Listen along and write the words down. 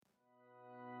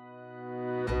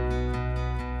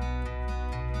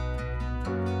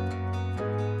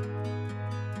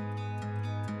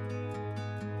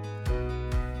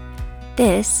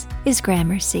This is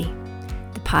Gramercy,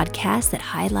 the podcast that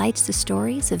highlights the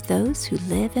stories of those who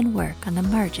live and work on the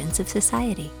margins of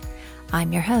society.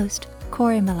 I'm your host,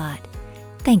 Corey Malott.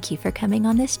 Thank you for coming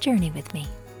on this journey with me.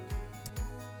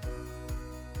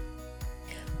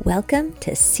 Welcome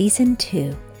to Season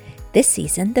 2. This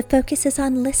season, the focus is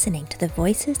on listening to the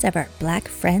voices of our Black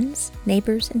friends,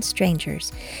 neighbors, and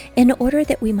strangers in order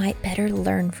that we might better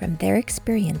learn from their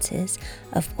experiences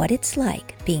of what it's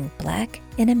like being Black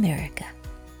in America.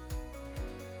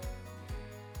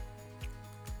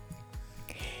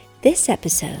 This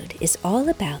episode is all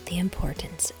about the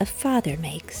importance a father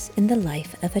makes in the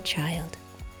life of a child.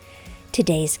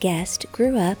 Today's guest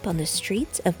grew up on the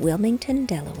streets of Wilmington,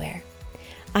 Delaware.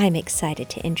 I'm excited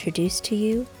to introduce to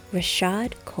you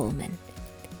Rashad Coleman,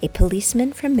 a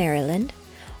policeman from Maryland,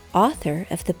 author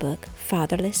of the book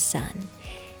Fatherless Son,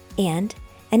 and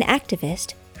an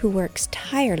activist who works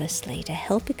tirelessly to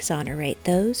help exonerate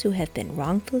those who have been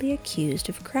wrongfully accused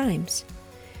of crimes.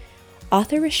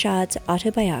 Author Rashad's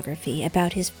autobiography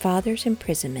about his father's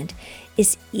imprisonment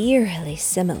is eerily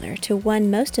similar to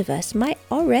one most of us might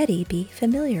already be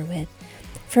familiar with,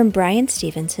 from Bryan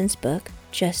Stevenson's book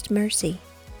Just Mercy.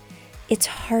 It's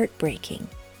heartbreaking,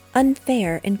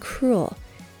 unfair, and cruel,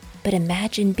 but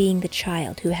imagine being the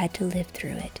child who had to live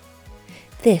through it.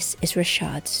 This is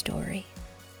Rashad's story.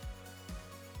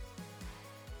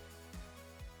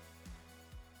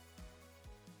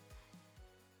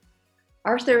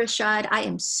 Arthur Rashad, I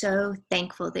am so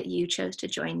thankful that you chose to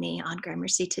join me on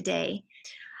Gramercy today.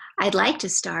 I'd like to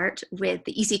start with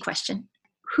the easy question.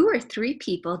 Who are 3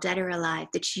 people, dead or alive,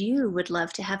 that you would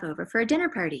love to have over for a dinner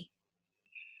party?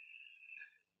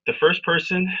 The first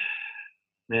person,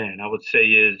 I would say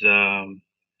is, of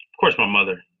course, my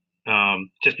mother,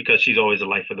 just because she's always the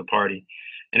life of the party.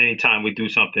 And anytime we do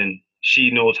something, she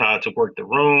knows how to work the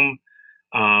room.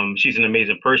 She's an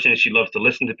amazing person. She loves to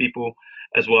listen to people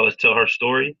as well as tell her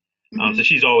story. So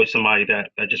she's always somebody that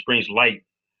just brings light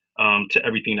to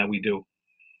everything that we do.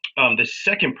 The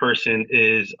second person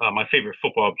is my favorite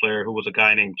football player, who was a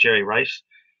guy named Jerry Rice.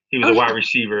 He was wide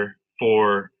receiver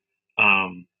for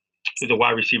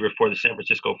the San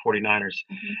Francisco 49ers.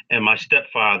 And my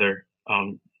stepfather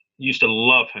used to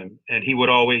love him. And he would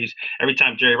always, every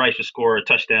time Jerry Rice would score a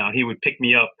touchdown, he would pick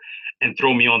me up and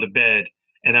throw me on the bed.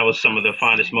 And that was some of the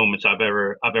fondest moments I've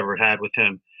ever had with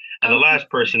him. And the last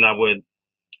person I would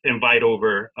invite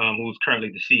over, who's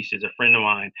currently deceased, is a friend of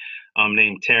mine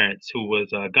named Terrence, who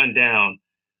was gunned down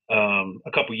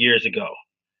a couple years ago.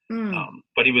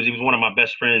 But he was one of my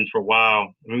best friends for a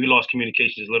while. I mean, we lost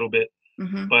communications a little bit.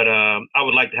 But I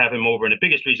would like to have him over. And the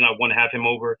biggest reason I want to have him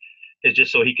over is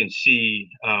just so he can see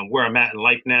where I'm at in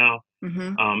life now.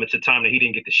 It's a time that he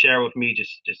didn't get to share with me,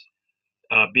 just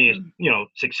being,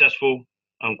 successful,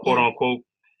 quote unquote.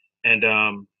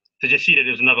 And to just see that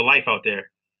there's another life out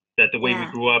there, that the way we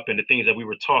grew up and the things that we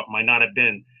were taught might not have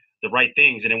been the right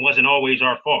things. And it wasn't always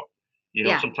our fault.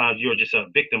 Sometimes you're just a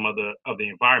victim of the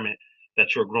environment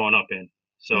that you're growing up in.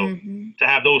 So to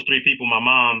have those 3 people, my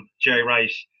mom, Jerry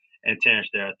Rice, and Terrence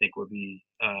there, I think would be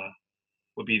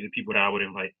the people that I would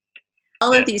invite.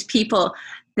 All of these people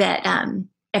that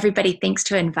everybody thinks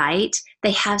to invite,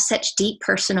 they have such deep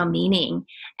personal meaning,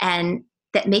 and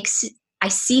I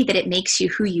see that it makes you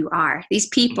who you are. These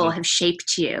people have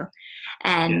shaped you,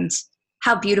 and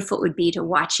how beautiful it would be to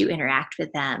watch you interact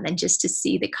with them and just to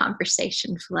see the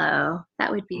conversation flow. That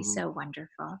would be so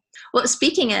wonderful. Well,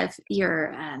 speaking of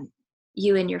your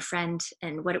you and your friend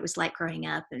and what it was like growing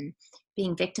up and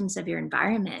being victims of your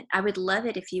environment, I would love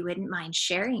it if you wouldn't mind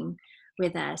sharing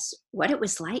with us what it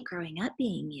was like growing up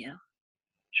being you.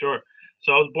 Sure.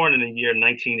 So I was born in the year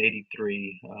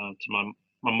 1983 to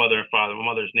my mother and father. My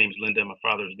mother's name is Linda, my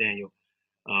father's Daniel.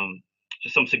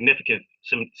 Just some significant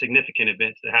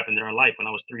events that happened in our life. When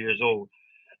I was 3 years old,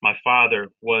 my father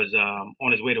was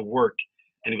on his way to work,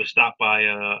 and he was stopped by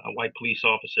a white police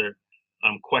officer,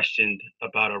 questioned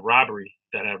about a robbery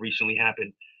that had recently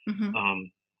happened.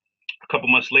 A couple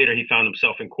months later, he found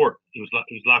himself in court. He was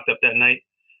locked up that night,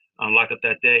 locked up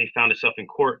that day. He found himself in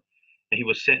court, and he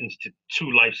was sentenced to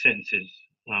 2 life sentences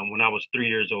when I was 3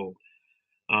 years old.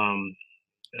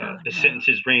 The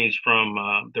sentences ranged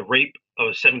from the rape of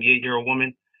a 78-year-old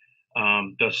woman,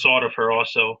 the assault of her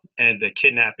also, and the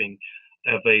kidnapping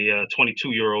of a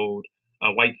 22-year-old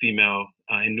white female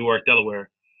in Newark, Delaware.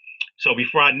 So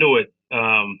before I knew it,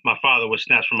 my father was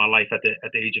snatched from my life at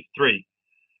the age of 3,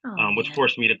 which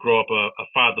forced me to grow up a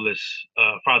fatherless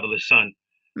son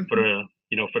for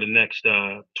the next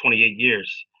 28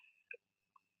 years.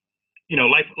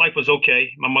 Life was okay.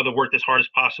 My mother worked as hard as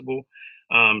possible.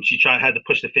 She had to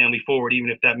push the family forward, even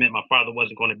if that meant my father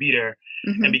wasn't going to be there.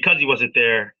 Mm-hmm. And because he wasn't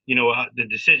there, the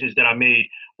decisions that I made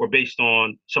were based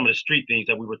on some of the street things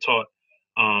that we were taught.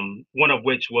 One of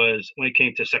which was when it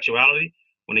came to sexuality,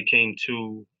 when it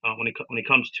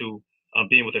comes to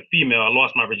being with a female. I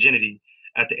lost my virginity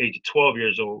at the age of 12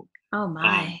 years old. Oh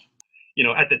my!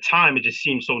 At the time, it just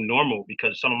seemed so normal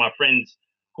because some of my friends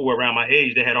who were around my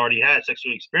age, they had already had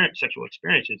sexual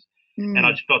experiences, and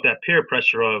I just felt that peer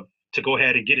pressure to go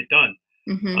ahead and get it done.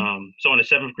 Mm-hmm. So in the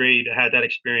 7th grade, I had that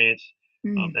experience.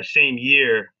 That same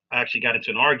year, I actually got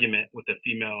into an argument with a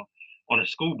female on a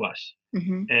school bus.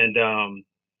 Mm-hmm. And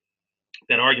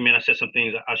that argument, I said some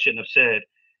things I shouldn't have said.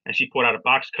 And she pulled out a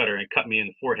box cutter and cut me in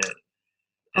the forehead.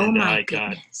 And oh my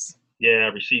goodness.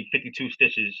 I received 52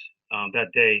 stitches that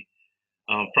day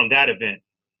from that event.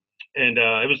 And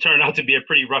it was turned out to be a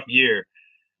pretty rough year,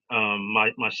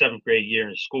 my 7th grade year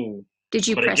in school. Did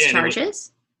you press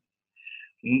charges?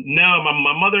 No,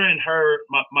 my mother and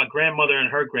my grandmother and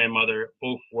her grandmother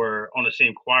both were on the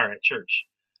same choir at church.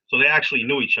 So they actually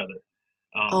knew each other.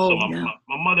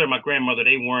 My mother and my grandmother,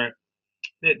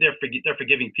 they're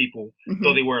forgiving people. Mm-hmm.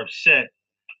 Though they were upset,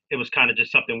 it was kind of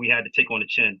just something we had to take on the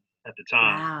chin at the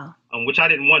time. Wow. Which I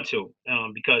didn't want to,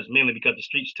 mainly because the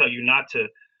streets tell you not to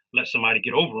let somebody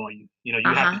get over on you. You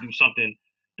have to do something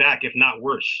back, if not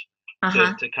worse,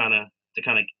 to kind of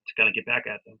get back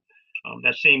at them.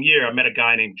 That same year, I met a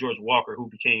guy named George Walker who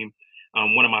became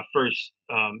one of my first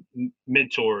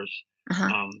mentors.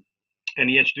 And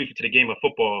he introduced me to the game of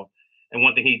football. And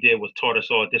one thing he did was taught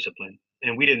us all discipline.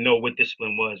 And we didn't know what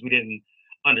discipline was. We didn't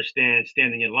understand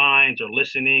standing in lines or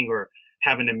listening or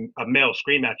having a male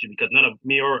scream at you, because none of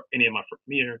me or any of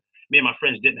me and my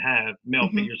friends didn't have male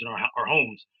figures in our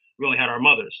homes. We only had our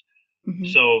mothers.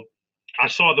 So I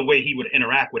saw the way he would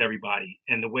interact with everybody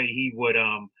and the way he would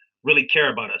really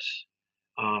care about us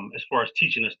as far as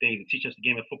teaching us things and teach us the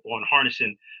game of football and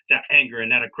harnessing that anger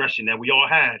and that aggression that we all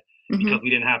had because we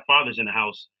didn't have fathers in the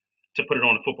house to put it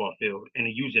on the football field and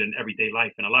to use it in everyday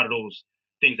life. And a lot of those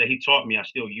things that he taught me, I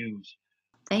still use.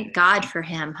 Thank God for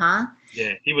him, huh?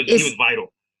 Yeah, he was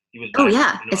vital. He was vital. Oh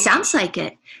yeah, it sounds like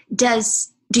it.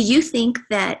 Do you think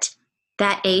that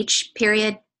age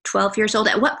period, 12 years old,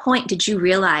 at what point did you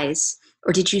realize,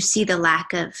 or did you see the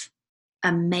lack of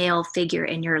a male figure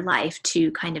in your life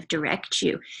to kind of direct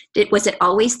you? Was it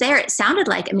always there? It sounded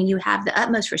like, you have the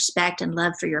utmost respect and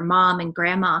love for your mom and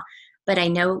grandma, but I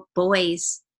know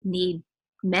boys need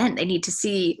men. They need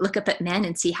to look up at men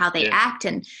and see how they act.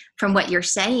 And from what you're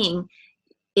saying,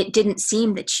 it didn't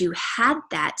seem that you had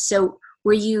that. So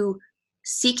were you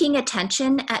seeking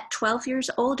attention at 12 years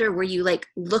old, or were you like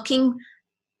looking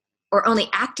or only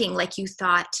acting like you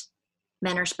thought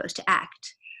men are supposed to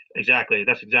act? Exactly.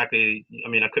 That's exactly,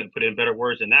 I couldn't put in better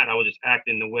words than that. I was just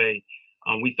acting the way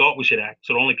we thought we should act.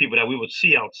 So the only people that we would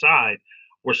see outside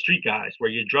were street guys, were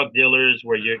your drug dealers,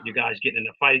 were your guys getting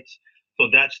into fights. So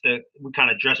we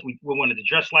kind of dressed, we wanted to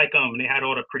dress like them, and they had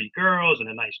all the pretty girls and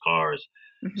the nice cars.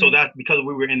 So that, because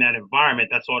we were in that environment,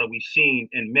 that's all that we seen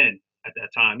in men at that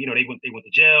time. They went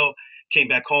to jail, came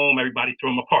back home, everybody threw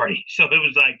them a party. So it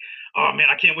was like, oh man,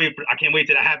 I can't wait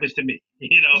till that happens to me,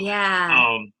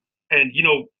 Yeah. And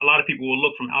a lot of people will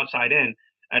look from outside in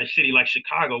at a city like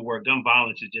Chicago where gun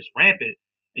violence is just rampant,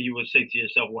 and you would say to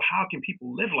yourself, well, how can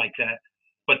people live like that?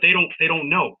 But they don't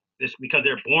know. It's because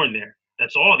they're born there.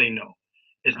 That's all they know,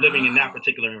 is living in that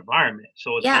particular environment.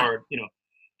 So it's hard,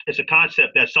 it's a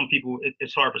concept that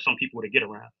it's hard for some people to get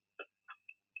around.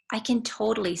 I can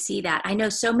totally see that. I know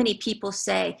so many people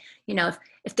say,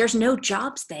 if there's no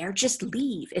jobs there, just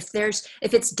leave. If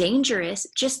it's dangerous,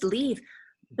 just leave.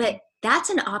 But that's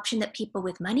an option that people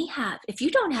with money have. If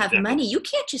you don't have money, you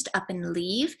can't just up and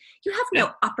leave. You have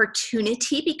no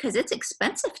opportunity because it's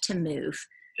expensive to move.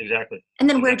 Exactly. And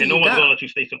then where do you go? Gonna let you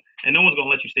stay. And no one's going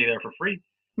to let you stay there for free.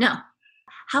 No.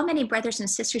 How many brothers and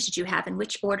sisters did you have? In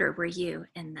which order were you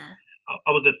in the?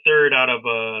 I was the third out of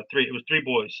 3. It was 3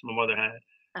 boys my mother had.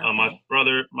 Okay.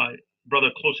 My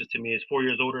brother closest to me is 4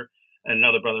 years older, and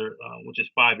another brother, which is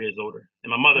 5 years older.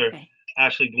 And my mother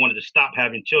actually wanted to stop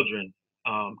having children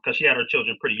because she had her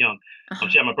children pretty young.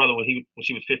 She had my brother when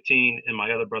she was 15, and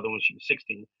my other brother when she was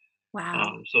 16.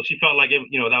 Wow. So she felt like that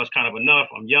was kind of enough.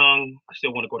 I'm young. I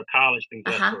still want to go to college, things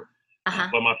like that.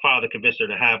 But my father convinced her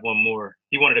to have one more.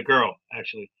 He wanted a girl,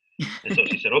 actually. And so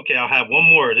she said, okay, I'll have one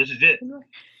more. This is it.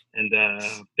 And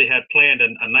they had planned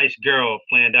a nice girl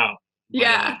planned out.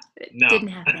 But, no. Didn't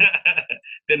happen.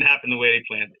 Didn't happen the way they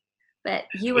planned it. But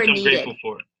you were needed. I'm grateful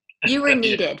for. You were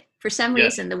needed. For some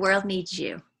reason, the world needs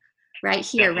you right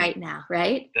here, right now,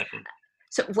 right? Definitely.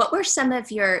 So what were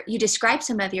you described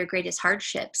some of your greatest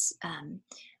hardships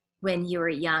when you were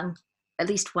young, at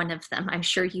least one of them. I'm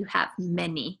sure you have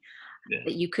many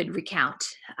that you could recount.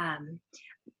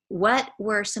 What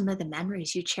were some of the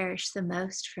memories you cherish the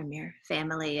most from your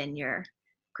family and your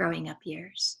growing up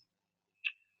years?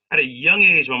 At a young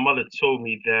age, my mother told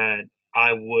me that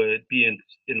I would be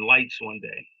in lights one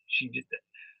day. She did that.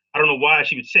 I don't know why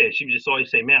she would say it. She would just always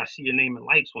say, "Man, I see your name in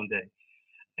lights one day."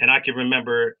 And I can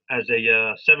remember as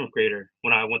a seventh grader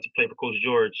when I went to play for Coach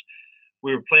George,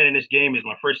 we were playing this game. It was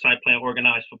my first time playing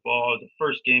organized football, the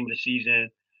first game of the season.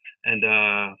 And,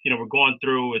 we're going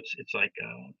through, it's like,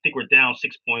 I think we're down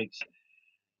 6 points.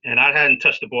 And I hadn't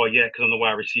touched the ball yet because I'm the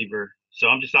wide receiver. So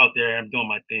I'm just out there, I'm doing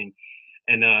my thing.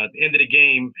 And at the end of the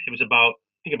game, it was I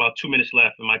think about 2 minutes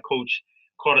left. And my coach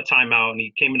called a timeout and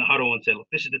he came in the huddle and said, "Look,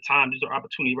 this is the time, this is our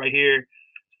opportunity right here.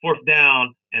 Fourth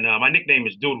down." And my nickname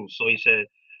is Doodles. So he said,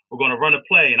 "We're going to run a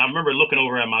play." And I remember looking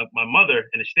over at my mother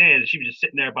in the stands, and she was just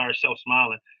sitting there by herself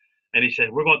smiling. And he said,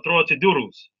 "We're going to throw it to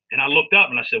Doodles." And I looked up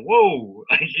and I said, "Whoa,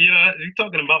 like, you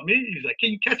talking about me?" He's like,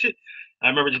 "Can you catch it?" I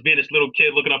remember just being this little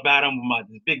kid looking up at him with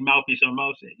this big mouthpiece on my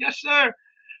mouth, saying, "Yes, sir."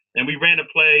 And we ran the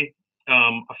play.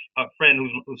 A friend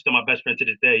who's still my best friend to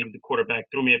this day, he was the quarterback,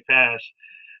 threw me a pass.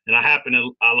 And I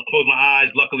close my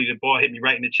eyes. Luckily, the ball hit me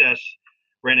right in the chest,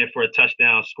 ran in for a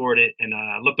touchdown, scored it. And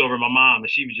I looked over at my mom,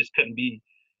 and she couldn't be,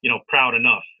 proud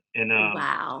enough. And,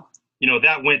 Wow.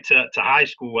 that went to high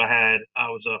school. I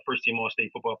was a first team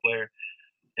All-State football player.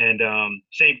 And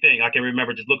same thing. I can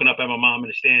remember just looking up at my mom in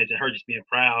the stands and her just being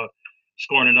proud,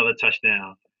 scoring another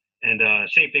touchdown. And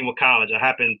same thing with college.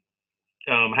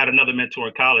 Had another mentor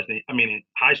in in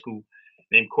high school,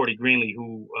 named Cordy Greenlee,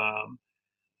 who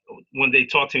when they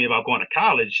talked to me about going to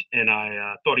college, and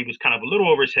I thought he was kind of a little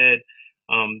over his head,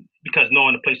 because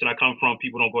knowing the place that I come from,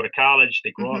 people don't go to college,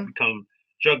 they grow up, become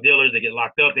drug dealers, they get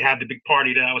locked up, they have the big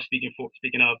party that I was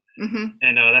speaking of,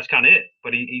 and that's kind of it.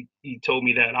 But he told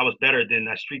me that I was better than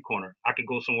that street corner. I could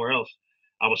go somewhere else.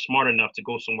 I was smart enough to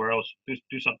go somewhere else,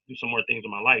 do some more things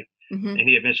in my life. And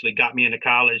he eventually got me into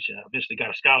college. Eventually got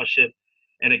a scholarship.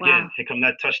 And again, here come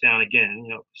that touchdown again.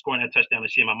 Scoring that touchdown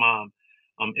and seeing my mom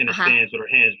in the stands with her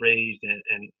hands raised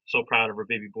and so proud of her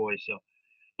baby boy. So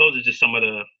those are just some of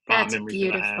the fond memories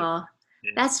beautiful. that I have.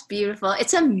 Yeah. That's beautiful.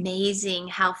 It's amazing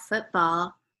how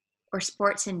football or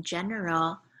sports in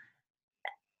general,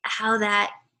 how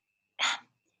that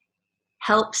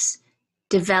helps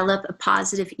develop a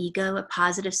positive ego, a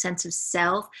positive sense of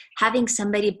self, having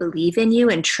somebody believe in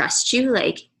you and trust you,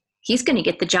 like he's going to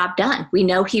get the job done. We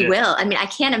know he will. I mean, I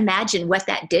can't imagine what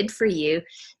that did for you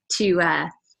to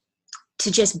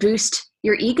just boost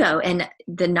your ego and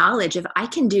the knowledge of I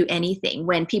can do anything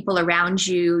when people around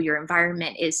you, your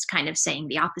environment is kind of saying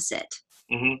the opposite.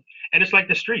 And it's like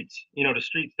the streets, the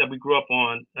streets that I grew up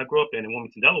in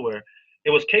Wilmington, Delaware. It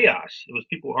was chaos. It was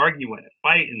people arguing and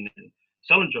fighting and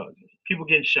selling drugs, people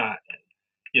getting shot,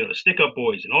 and, the stick up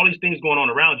boys and all these things going on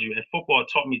around you. And football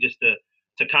taught me just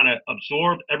to kind of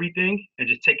absorb everything and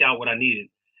just take out what I needed,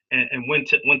 and when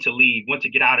to leave, when to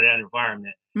get out of that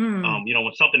environment.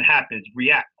 When something happens,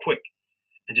 react quick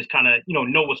and just kind of,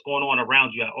 know what's going on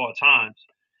around you at all times.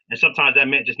 And sometimes that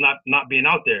meant just not being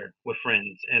out there with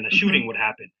friends, and a shooting would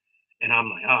happen. And I'm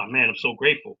like, oh man, I'm so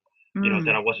grateful,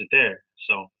 that I wasn't there.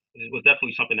 So it was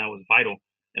definitely something that was vital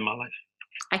in my life.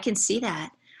 I can see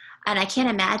that. And I can't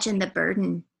imagine the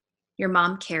burden your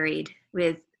mom carried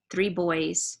with 3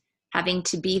 boys, having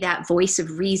to be that voice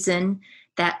of reason,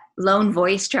 that lone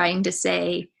voice trying to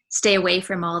say, stay away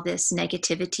from all this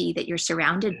negativity that you're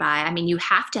surrounded by. I mean, you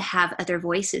have to have other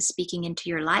voices speaking into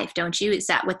your life, don't you? Is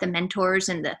that what the mentors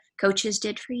and the coaches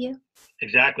did for you?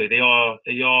 Exactly. They all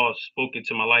spoke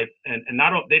into my life, and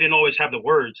they didn't always have the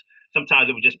words. Sometimes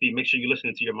it would just be, make sure you're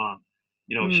listening to your mom.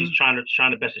 She's trying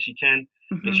the best that she can.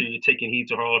 Make sure you're taking heed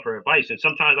to all of her advice. And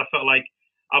sometimes I felt like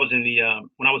I was in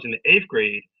when I was in the 8th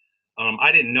grade,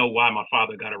 I didn't know why my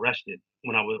father got arrested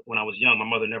when I was young. My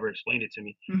mother never explained it to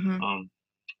me.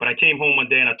 But I came home one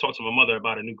day and I talked to my mother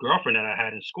about a new girlfriend that I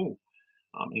had in school,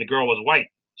 and the girl was white.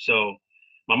 So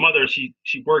my mother, she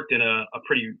worked in a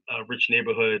pretty rich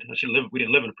neighborhood. We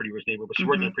didn't live in a pretty rich neighborhood, but she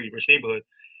worked in a pretty rich neighborhood.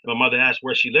 And my mother asked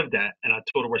where she lived at, and I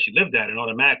told her where she lived at, and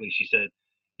automatically she said,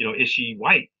 is she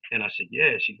white? And I said,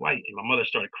 yeah, she's white. And my mother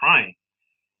started crying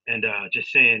and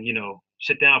just saying,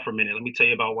 sit down for a minute. Let me tell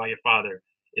you about why your father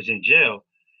is in jail.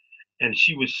 And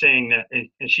she was saying that,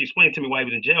 and she explained to me why he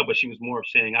was in jail, but she was more of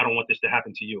saying, I don't want this to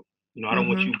happen to you. I don't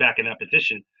want you back in that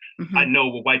position. I know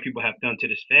what white people have done to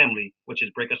this family, which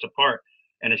is break us apart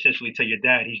and essentially tell your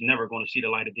dad he's never going to see the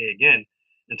light of day again,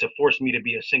 and to force me to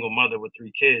be a single mother with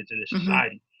 3 kids in this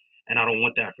society. And I don't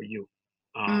want that for you.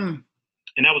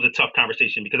 And that was a tough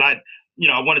conversation because I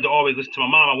wanted to always listen to my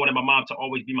mom. I wanted my mom to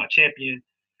always be my champion.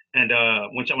 And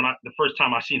the first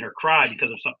time I seen her cry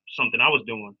because of something I was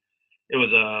doing, it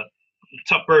was a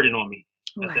tough burden on me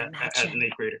Oh, I as an imagine.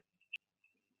 eighth grader.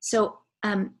 So,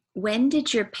 when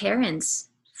did your parents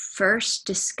first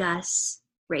discuss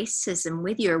racism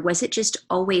with you, or was it just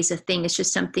always a thing? It's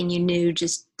just something you knew,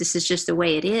 just this is just the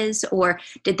way it is? Or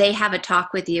did they have a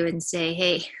talk with you and say,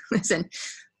 hey, listen,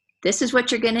 this is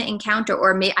what you're going to encounter?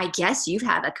 Or I guess you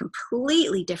have a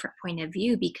completely different point of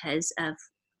view because of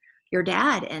your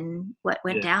dad and what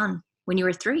went Yeah. down when you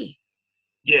were 3.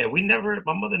 Yeah,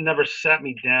 my mother never sat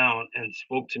me down and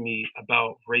spoke to me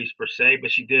about race per se,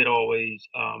 but she did always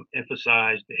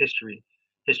emphasize the history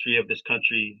of this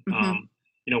country,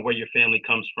 Mm-hmm. where your family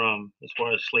comes from as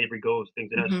far as slavery goes,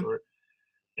 things of that Mm-hmm. sort.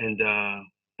 And,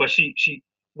 but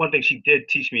one thing she did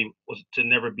teach me was to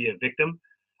never be a victim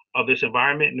of this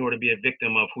environment, nor to be a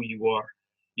victim of who you are.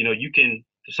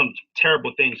 Some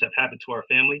terrible things have happened to our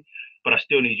family, but I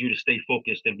still need you to stay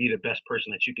focused and be the best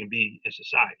person that you can be in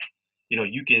society.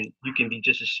 You can be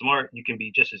just as smart, you can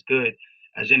be just as good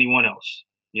as anyone else.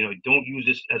 Don't use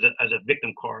this as a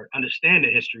victim card. Understand the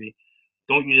history.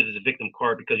 Don't use it as a victim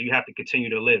card, because you have to continue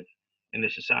to live in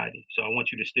this society. So I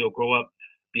want you to still grow up,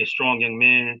 be a strong young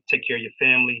man, take care of your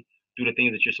family, do the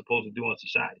things that you're supposed to do in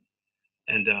society.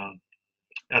 And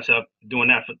that's doing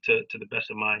that to the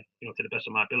best of my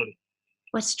ability.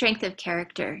 What strength of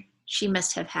character she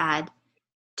must have had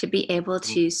to be able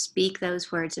Mhm. to speak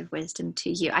those words of wisdom to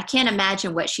you. I can't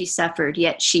imagine what she suffered,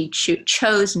 yet she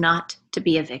chose not to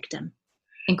be a victim.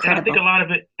 And I think a Incredible.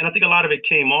 lot of it,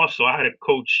 came also. I had a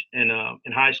coach in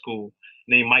high school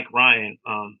named Mike Ryan,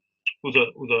 who's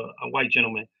a white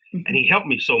gentleman, and Mm-hmm. he helped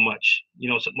me so much.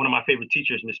 One of my favorite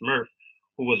teachers, Miss Murph,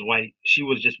 who was white, she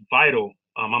was just vital.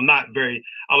 I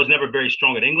was never very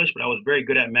strong at English, but I was very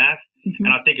good at math, and Mm-hmm.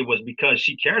 I think it was because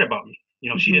she cared about me. She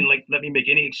Mm-hmm. didn't let me make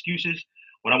any excuses.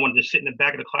 When I wanted to sit in the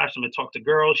back of the classroom and talk to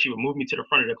girls, she would move me to the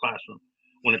front of the classroom.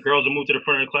 When the girls would move to the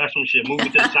front of the classroom, she'd move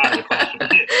me to the side of the classroom.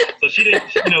 So she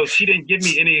didn't give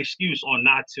me any excuse on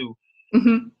not to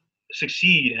Mm-hmm.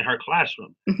 succeed in her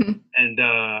classroom. Mm-hmm.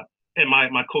 And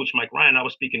my coach Mike Ryan, I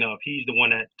was speaking of, he's the one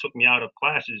that took me out of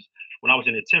classes when I was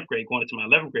in the 10th grade, going into my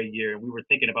 11th grade year, and we were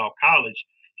thinking about college.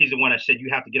 He's the one that said you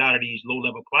have to get out of these low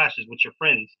level classes with your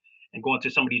friends and go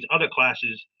into some of these other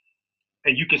classes,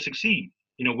 and you can succeed.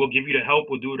 We'll give you the help,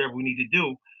 we'll do whatever we need to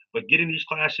do, but get in these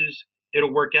classes,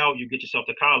 it'll work out. You get yourself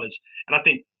to college. And I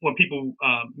think when people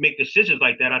make decisions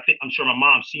like that, I'm sure my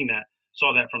mom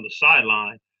saw that from the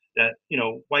sideline, that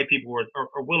white people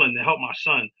are willing to help my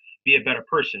son be a better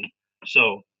person.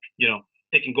 So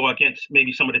it can go against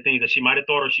maybe some of the things that she might have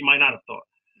thought or she might not have thought.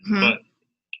 Mm-hmm. But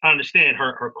I understand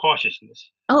her cautiousness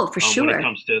Oh, for when it sure.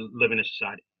 comes to living in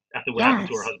society after what happened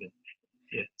to her Yes. husband.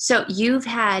 Yeah. So you've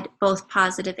had both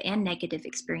positive and negative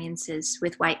experiences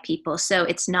with white people. So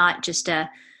it's not just a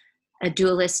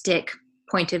dualistic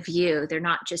point of view. They're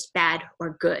not just bad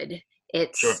or good.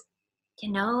 Sure. It's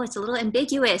it's a little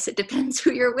ambiguous. It depends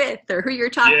who you're with or who you're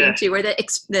talking Yeah. to or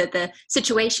the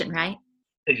situation, right?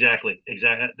 Exactly.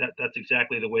 That's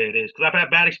exactly the way it is. Because I've had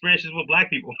bad experiences with Black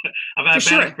people. I've For had bad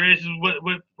sure. experiences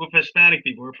with Hispanic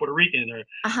people or Puerto Rican or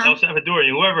Uh-huh. El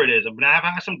Salvadorian, whoever it is. But I've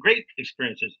had some great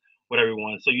experiences with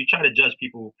everyone. So you try to judge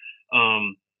people,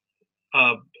 um,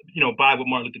 uh, by what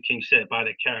Martin Luther King said, by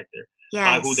their character,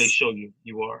 by who they Yes. show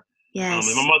you are. And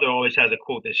my Yes. mother always has a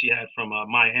quote that she had from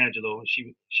Maya Angelou, and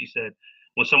she said,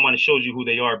 "When someone shows you who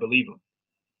they are, believe them."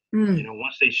 Mm.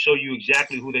 Once they show you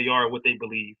exactly who they are, what they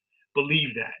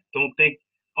believe that. Don't think,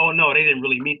 oh no, they didn't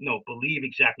really mean. No, believe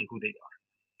exactly who they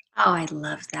are. Oh, I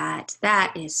love that.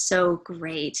 That is so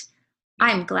great.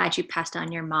 I'm glad you passed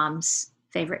on your mom's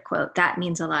favorite quote. That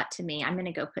means a lot to me. I'm going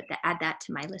to go add that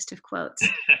to my list of quotes.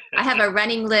 I have a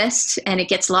running list and it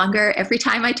gets longer every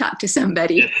time I talk to Yeah.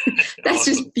 somebody. That's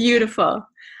Awesome. just beautiful.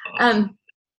 Awesome. Um,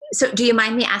 so do you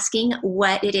mind me asking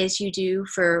what it is you do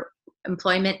for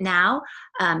employment now?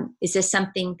 Is this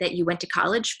something that you went to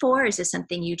college for? Is this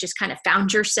something you just kind of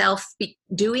found yourself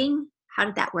doing? How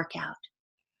did that work out?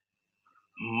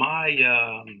 My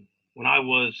when I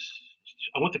went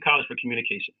to college for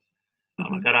communication. I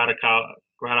Mm-hmm. got out of college,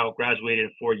 graduated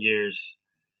in 4 years,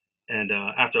 and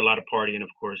after a lot of partying, of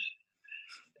course,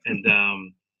 and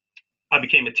I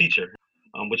became a teacher,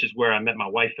 which is where I met my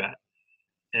wife at.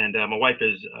 And my wife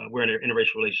is we're in an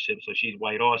interracial relationship, so she's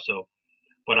white also.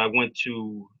 But I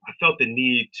felt the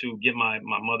need to get my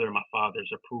mother and my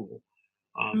father's approval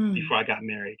Mm. before I got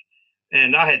married.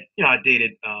 And I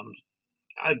dated,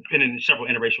 I've been in several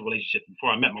interracial relationships before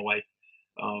I met my wife.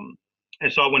 Um,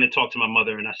 and so I went and talked to my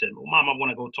mother and I said, well, Mom, I want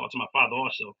to go talk to my father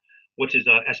also, which is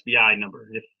a SBI number.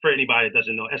 If for anybody that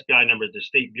doesn't know, SBI number is the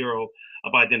State Bureau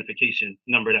of Identification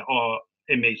number that all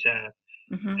inmates have.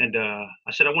 Mm-hmm. And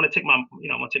I said, I want to take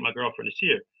my girlfriend to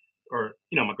see her, or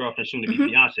my girlfriend soon to be Mm-hmm.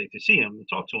 fiance, to see him and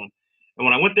talk to him. And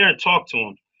when I went there and talked to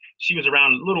him, she was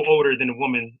around a little older than the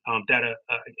woman that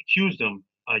accused him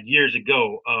years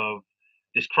ago of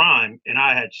this crime. And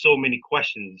I had so many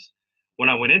questions when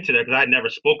I went into that, because I had never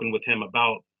spoken with him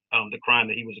about the crime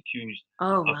that he was accused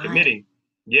Oh of my. committing.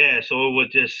 Yeah, so it was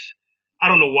just, I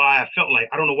don't know why I felt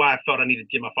I needed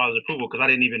to get my father's approval, because I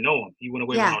didn't even know him. He went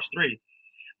away when I Yeah. was 3.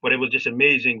 But it was just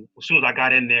amazing. As soon as I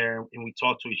got in there and we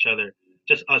talked to each other,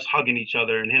 just us hugging each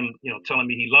other and him, telling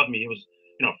me he loved me. It was,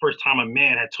 first time a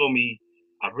man had told me,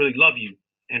 I really love you.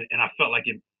 And I felt like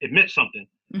it meant something.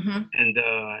 Mm-hmm. And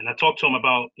I talked to him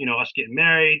about, us getting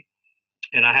married.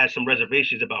 And I had some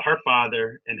reservations about her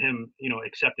father and him,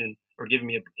 accepting or giving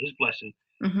me his blessing.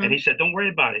 Mm-hmm. And he said, don't worry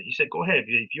about it. He said, go ahead.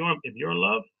 If you're in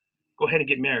love, go ahead and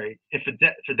get married. And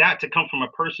for that to come from a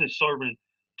person serving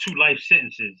 2 life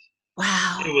sentences,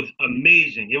 Wow. it was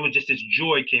amazing. It was just this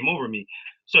joy came over me.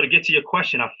 So to get to your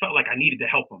question, I felt like I needed to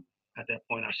help him at that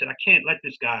point. I said, I can't let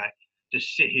this guy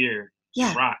just sit here Yeah.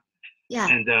 and rot. Yeah.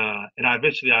 And I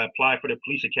eventually applied for the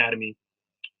police academy,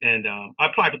 and I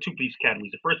applied for 2 police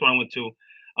academies. The first one I went to,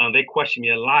 they questioned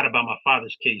me a lot about my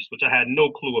father's case, which I had no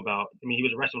clue about. I mean, he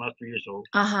was arrested when I was 3 years old,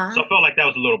 Uh-huh. so I felt like that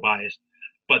was a little biased.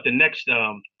 But the next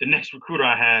recruiter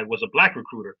I had was a black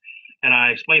recruiter, and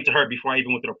I explained to her before I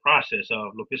even went through the process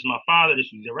of, look, this is my father. This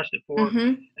is what he's arrested for. Mm-hmm.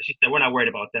 And she said, we're not worried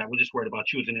about that. We're just worried about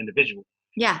you as an individual.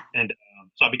 Yeah. And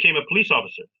so I became a police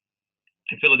officer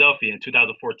in Philadelphia in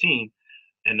 2014.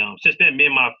 And since then, me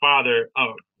and my father,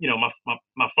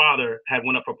 my father had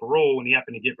went up for parole, and he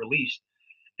happened to get released.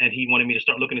 And he wanted me to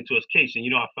start looking into his case. And,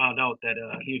 I found out that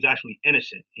he was actually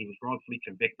innocent. He was wrongfully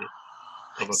convicted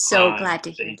of a So crime glad to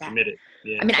that hear he that. committed.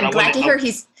 Yeah. I mean, But I'm glad to hear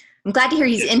he's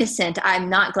Yeah. innocent. I'm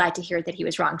not glad to hear that he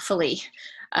was wrongfully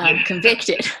Yeah.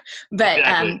 convicted. But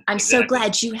Exactly. I'm so Exactly.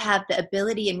 glad you have the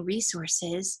ability and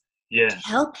resources Yeah. to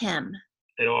help him.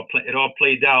 It all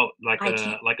played out like I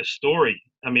can't. a story.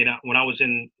 I mean, when I was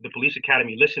in the police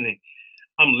academy listening,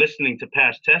 I'm listening to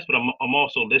past tests, but I'm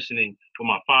also listening for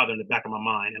my father in the back of my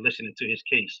mind and listening to his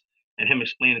case and him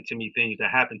explaining to me things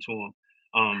that happened to him,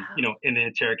 in the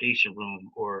interrogation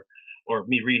room, or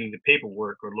me reading the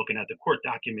paperwork or looking at the court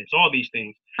documents, all these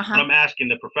things. When Uh-huh. I'm asking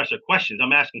the professor questions,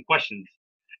 I'm asking questions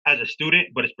as a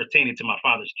student, but it's pertaining to my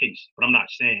father's case. But I'm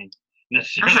not saying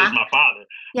necessarily it's Uh-huh. my father,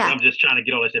 but Yeah. I'm just trying to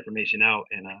get all this information out.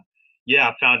 And yeah,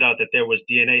 I found out that there was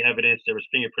DNA evidence, there was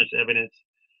fingerprints evidence,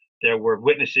 there were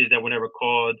witnesses that were never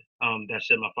called, that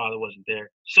said my father wasn't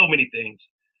there. So many things.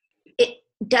 It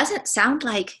doesn't sound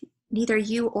like neither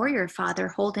you or your father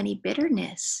hold any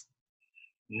bitterness.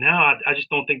 No, I just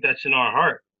don't think that's in our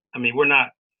heart. I mean, we're not,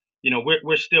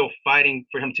 we're still fighting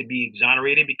for him to be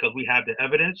exonerated because we have the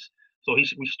evidence. So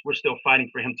we're still fighting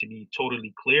for him to be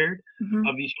totally cleared Mm-hmm.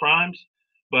 of these crimes.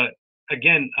 But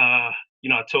again, I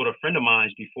told a friend of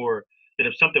mine before that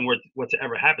if something were to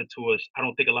ever happen to us, I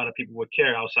don't think a lot of people would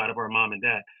care outside of our mom and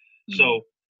dad. So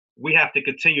we have to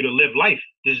continue to live life.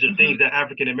 These are Mm-hmm. things that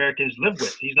African Americans live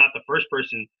with. He's not the first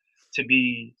person to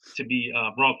be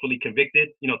wrongfully convicted.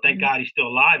 Thank Mm-hmm. God he's still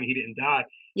alive and he didn't die.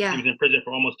 He Yeah. was in prison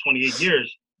for almost 28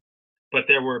 years. But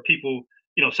there were people,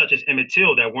 such as Emmett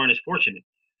Till, that weren't as fortunate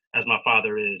as my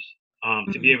father is,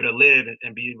 to be Mm-hmm. able to live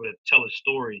and be able to tell his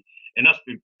story, and us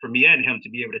for me and him to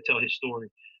be able to tell his story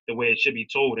the way it should be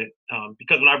told. And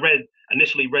because when I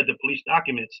initially read the police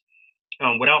documents,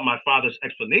 without my father's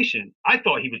explanation, I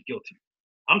thought he was guilty.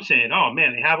 I'm saying, oh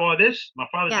man, they have all this. My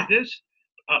father did Yeah. this.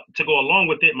 To go along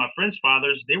with it, my friends'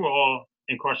 fathers, they were all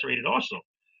incarcerated also.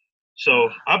 So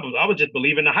I would just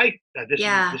believe in the hype that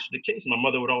Yeah. this is the case. My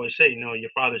mother would always say, your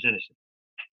father's innocent.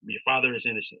 Your father is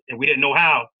innocent. And we didn't know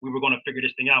how we were going to figure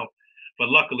this thing out. But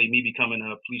luckily, me becoming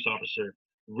a police officer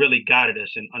really guided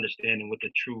us in understanding what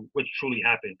truly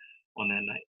happened on that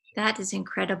night. That is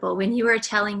incredible. When you were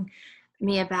telling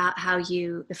me about how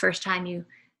the first time you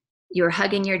were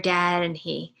hugging your dad and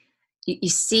you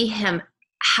see him,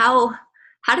 how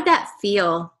did that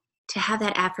feel to have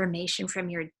that affirmation from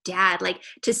your dad? Like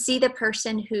to see the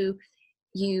person who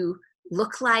you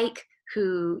look like,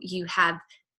 who you have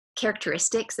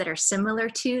characteristics that are similar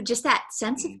to, just that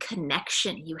sense of Mhm.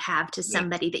 connection you have to Yeah.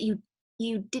 somebody that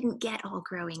you didn't get all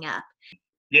growing up.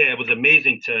 Yeah, it was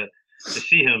amazing to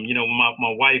see him.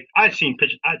 My wife, I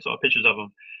saw pictures of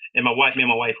him, and me and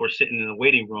my wife were sitting in the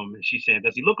waiting room, and she's saying,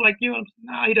 "Does he look like you?" I'm saying,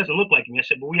 "No, he doesn't look like me." I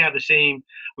said, "But we have the same.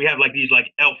 We have like these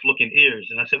like elf-looking ears,"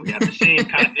 and I said, "We have the same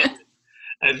kind of ears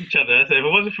as each other." I said, "If it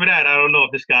wasn't for that, I don't know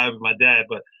if this guy was my dad."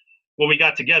 But when we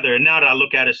got together, and now that I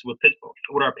look at us with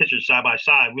our pictures side by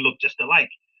side, we look just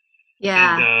alike.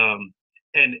 And Yeah.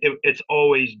 it's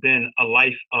always been a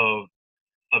life of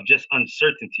of just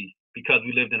uncertainty because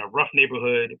we lived in a rough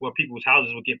neighborhood where people's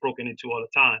houses would get broken into all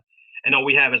the time. And all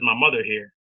we have is my mother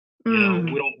here. You know,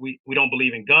 Mm. we don't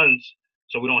believe in guns,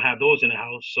 so we don't have those in the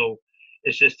house. So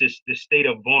it's just this state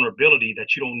of vulnerability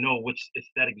that you don't know it's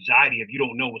that anxiety of you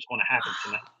don't know what's going to happen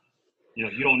tonight. You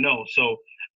know, you don't know. So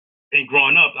and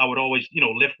growing up, I would always,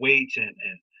 lift weights and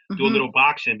do a Hmm. little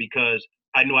boxing because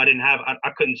I knew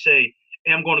I couldn't say,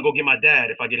 hey, I'm going to go get my dad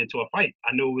if I get into a fight.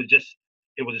 I knew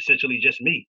it was essentially just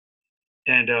me.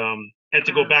 And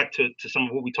to go Wow. back to some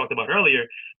of what we talked about earlier,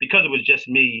 because it was just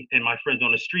me and my friends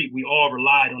on the street, we all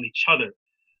relied on each other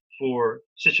for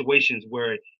situations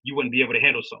where you wouldn't be able to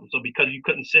handle something. So because you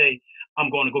couldn't say, I'm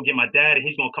going to go get my dad and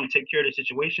he's going to come take care of the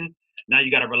situation, now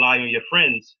you got to rely on your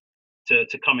friends to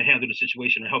come and handle the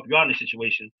situation or help you out in the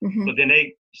situation. Hmm. But then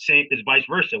they say it's vice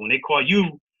versa. When they call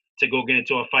you to go get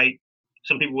into a fight,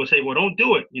 some people will say, well, don't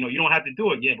do it. You don't have to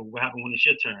do it. Yeah, but what happens when it's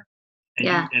your turn?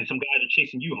 Yeah. And some guys are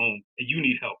chasing you home and you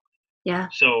need help. Yeah.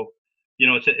 So,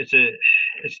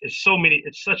 it's so many,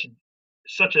 it's such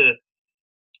a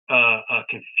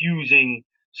confusing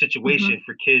Hmm. situation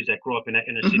for kids that grow up in that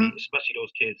inner city, Hmm. especially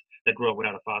those kids that grow up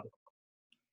without a father.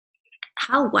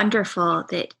 How wonderful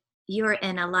that you're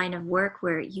in a line of work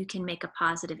where you can make a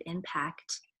positive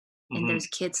impact in Hmm. those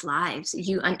kids' lives.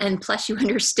 And plus you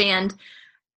understand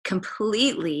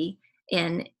completely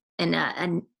in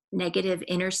a negative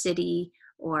inner city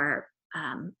or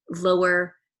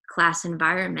lower class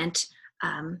environment,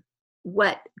 um,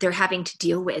 what they're having to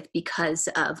deal with because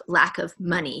of lack of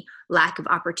money, lack of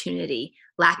opportunity,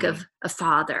 lack Yeah, of a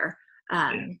father. yeah,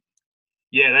 um,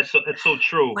 yeah. That's so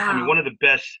true. I mean, wow.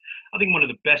 I think one of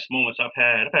the best moments I've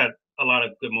had a lot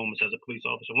of good moments as a police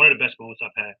officer. One of the best moments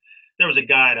I've had. There was a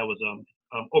guy that was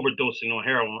overdosing on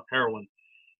heroin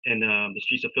in the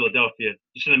streets of Philadelphia,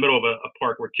 just in the middle of a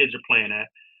park where kids are playing at.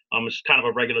 It's kind of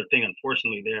a regular thing,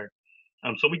 unfortunately, there.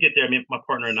 So we get there, my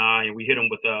partner and I, and we hit him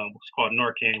with what's called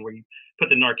Narcan, where you put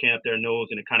the Narcan up their nose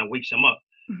and it kind of wakes them up.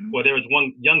 Hmm. Well, there was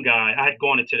one young guy. I had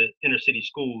gone into the inner city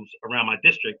schools around my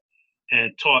district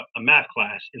and taught a math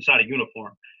class inside a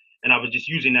uniform. And I was just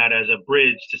using that as a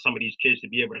bridge to some of these kids to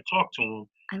be able to talk to them.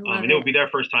 I love And it would it. be their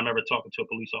first time ever talking to a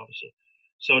police officer.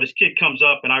 So this kid comes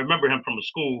up, and I remember him from a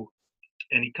school,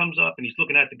 and he comes up and he's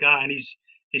looking at the guy, and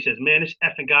he says, "Man, this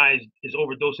effing guy is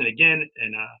overdosing again."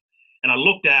 And I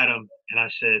looked at him and I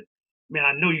said, "Man,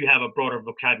 I know you have a broader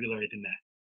vocabulary than that."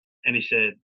 And he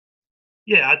said,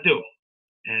 "Yeah, I do."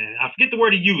 And I forget the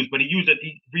word he used, but he used it.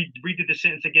 He redid the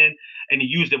sentence again, and he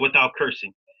used it without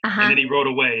cursing. And Uh-huh. then he rode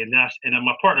away. And then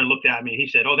my partner looked at me. And he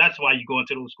said, "Oh, that's why you go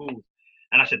into those schools."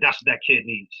 And I said, "That's what that kid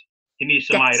needs. He needs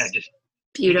somebody that That's just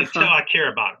he can tell beautiful. I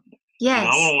care about him. Yes.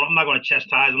 I'm not going to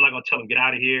chastise. I'm not going to tell him get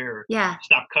out of here or Yeah.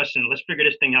 stop cussing. Let's figure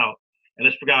this thing out, and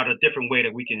let's figure out a different way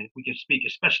that we can speak,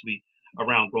 especially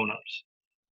around grown-ups."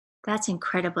 That's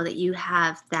incredible that you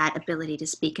have that ability to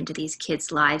speak into these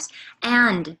kids' lives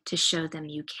and to show them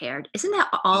you cared. Isn't that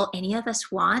Mm. all any of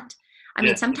us want? I mean,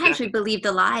 Yeah, sometimes we exactly. believe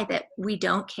the lie that we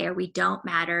don't care, we don't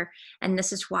matter, and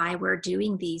this is why we're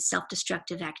doing these self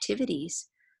destructive activities.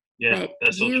 Yeah, But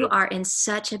that's so you true. are in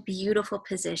such a beautiful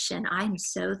position. I'm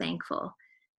so thankful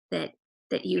that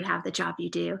you have the job you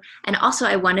do. And also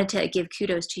I wanted to give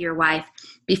kudos to your wife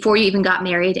before you even got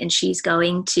married and she's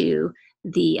going to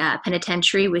the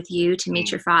penitentiary with you to meet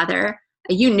Mm. your father.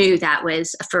 You knew that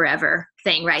was a forever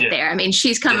thing right Yeah, there. I mean,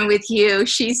 she's yeah. coming with you.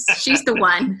 She's the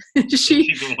one. she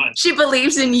She's the one. she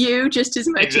believes in you just as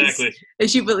much Exactly.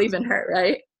 as you believe in her,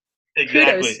 right?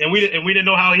 Exactly. Kudos. And we didn't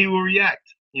know how he would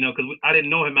react, because I didn't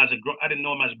know him I didn't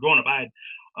know him as a grown up. I had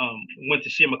went to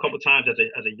see him a couple times as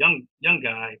a young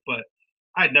guy, but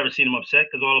I had never seen him upset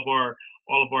because all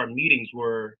of our meetings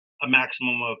were a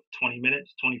maximum of 20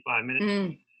 minutes, 25 minutes.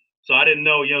 Mm, So I didn't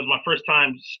know, it was my first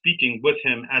time speaking with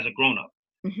him as a grown up.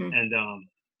 hmm. And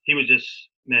he was just,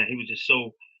 man, he was just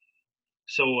so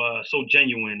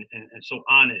genuine and so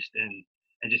honest and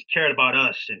just cared about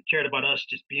us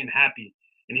just being happy.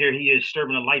 And here he is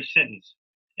serving a life sentence,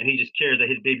 and he just cares that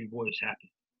his baby boy is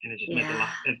happy, and it just meant a Yeah. lot.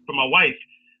 And for my wife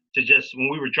to just, when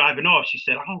we were driving off, she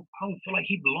said, I don't feel like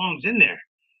he belongs in there."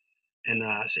 And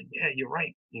I said, "Yeah, you're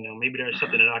right. Maybe there's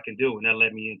something Uh-huh. that I can do," and that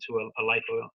led me into a life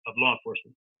of law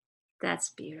enforcement. That's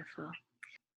beautiful.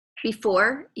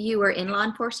 Before you were in law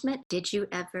enforcement, did you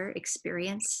ever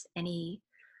experience any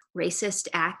racist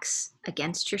acts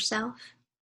against yourself?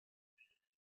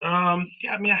 Yeah,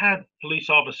 I mean, I had police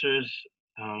officers,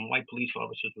 white police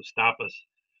officers would stop us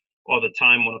all the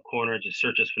time on a corner, just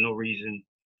search us for no reason,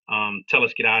 tell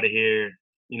us get out of here.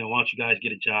 Why don't you guys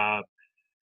get a job?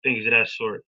 Things of that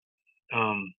sort.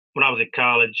 When I was at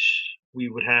college, we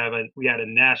had a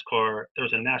NASCAR. There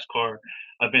was a NASCAR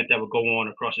event that would go on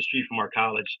across the street from our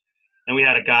college, and we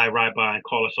had a guy ride by and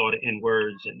call us all the N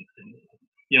words and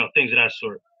things of that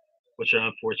sort, which are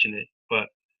unfortunate. But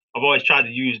I've always tried to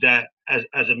use that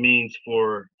as a means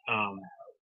for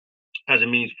I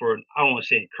don't want to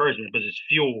say encouragement, but it's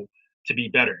fuel to be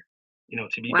better.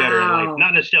 To be better in life, Wow.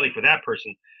 not necessarily for that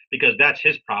person because that's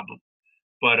his problem.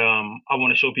 But I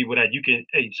want to show people that you can.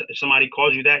 Hey, if somebody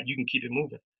calls you that, you can keep it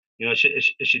moving.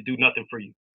 It should do nothing for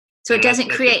you. So it doesn't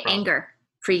That's his create problem. anger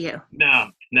for you.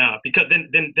 No, because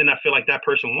then I feel like that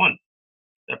person won.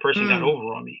 That person got Mm,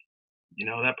 over on me.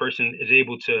 That person is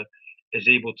able to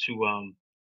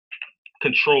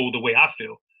control the way I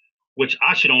feel, which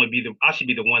I should be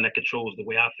the one that controls the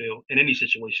way I feel in any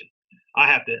situation. I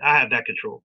have that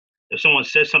control. If someone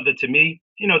says something to me,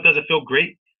 it doesn't feel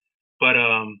great, but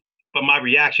my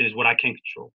reaction is what I can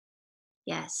control.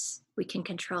 yes, we can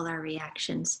control our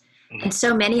reactions. And Hmm.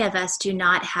 so many of us do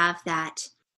not have that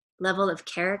level of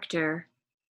character.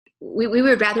 We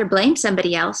would rather blame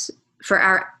somebody else for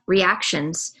our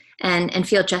reactions and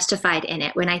feel justified in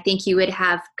it when I think you would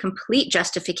have complete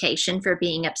justification for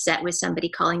being upset with somebody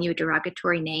calling you a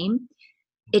derogatory name.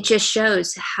 It just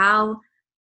shows how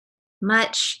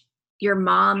much your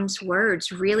mom's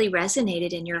words really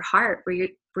resonated in your heart where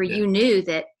Yeah, you knew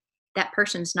that that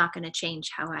person's not going to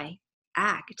change how I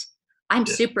act. I'm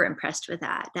yeah. super impressed with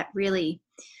that.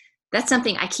 That's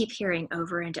something I keep hearing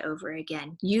over and over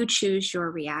again. You choose your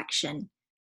reaction.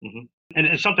 Hmm. And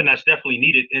it's something that's definitely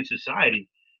needed in society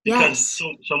because Yes,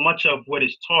 so much of what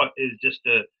is taught is just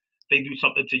they do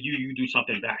something to you, you do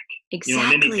something back. In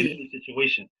exactly. any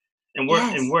situation. And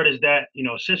Yes. where does that,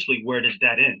 essentially where does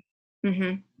that end?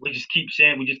 Hmm. We just keep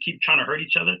trying to hurt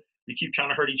each other. We keep trying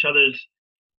to hurt each other's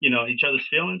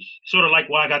feelings. Sort of like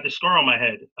why I got this scar on my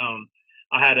head.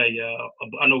 I had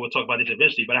I know we'll talk about this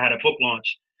eventually, but I had a book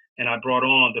launch, and I brought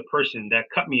on the person that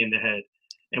cut me in the head,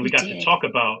 and we You got to did. talk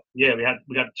about we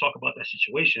got to talk about that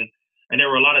situation, and there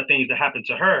were a lot of things that happened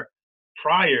to her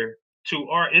prior to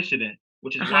our incident,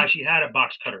 which is why Uh-huh. she had a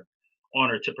box cutter on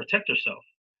her to protect herself.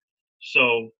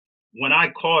 So when I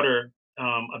caught her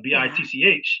a Yeah.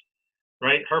 bitch,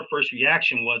 right? Her first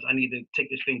reaction was, I need to take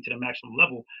this thing to the maximum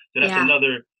level. So that's Yeah.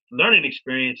 another learning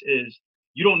experience is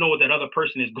you don't know what that other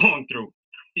person is going through.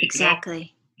 You know,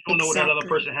 Exactly. you don't know what that other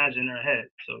Exactly. person has in their head.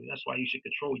 So that's why you should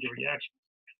control your reaction.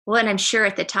 Well, and I'm sure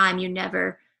at the time you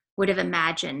never would have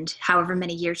imagined, however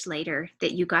many years later,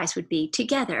 that you guys would be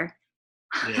together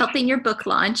Yeah, helping your book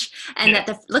launch, and yeah, that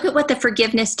the look at what the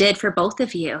forgiveness did for both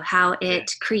of you, how yeah.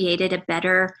 it created a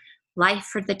better life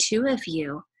for the two of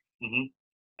you. Hmm.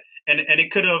 And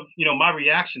it could have, my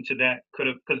reaction to that could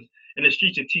have, because in the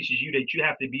streets it teaches you that you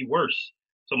have to be worse.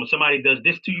 So when somebody does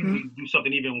this to you, Hmm. you do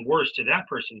something even worse to that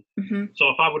person. Hmm. So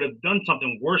if I would have done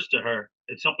something worse to her,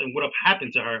 if something would have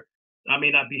happened to her, I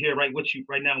may not be here right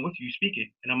now with you speaking,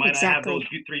 and I might not have those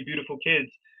Exactly. three beautiful kids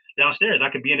downstairs. I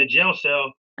could be in a jail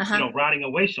cell, Uh-huh. rotting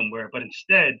away somewhere. But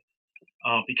instead,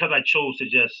 because I chose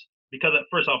to because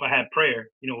first off I had prayer,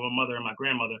 with my mother and my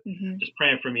grandmother, Hmm. just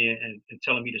praying for me and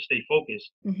telling me to stay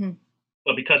focused. Hmm.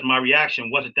 But because my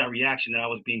reaction wasn't that reaction that I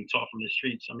was being taught from the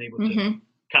streets, I'm able to Hmm.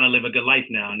 kind of live a good life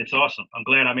now, and it's awesome. I'm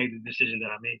glad I made the decision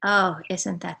that I made. Oh,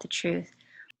 isn't that the truth?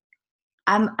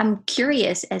 I'm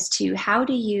curious as to how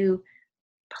do you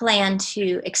plan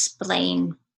to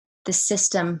explain the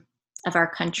system of our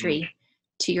Mm, country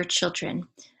to your children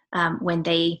when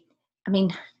they, I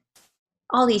mean,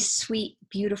 all these sweet,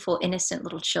 beautiful, innocent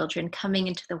little children coming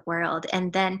into the world,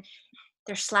 and then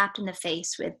they're slapped in the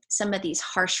face with some of these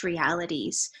harsh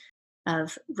realities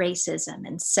of racism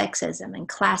and sexism and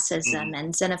mhm, classism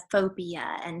and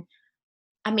xenophobia. And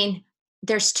I mean,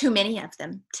 there's too many of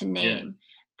them to yeah, name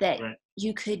that right.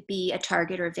 you could be a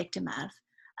target or a victim of.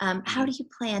 How Mhm. do you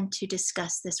plan to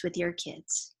discuss this with your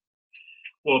kids?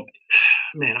 Well,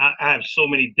 man, I have so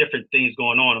many different things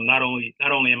going on. I'm not only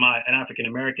am I an African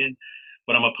American,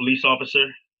 but I'm a police officer,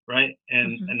 right?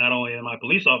 And Hmm. not only am I a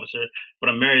police officer, but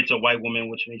I'm married to a white woman,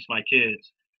 which makes my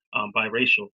kids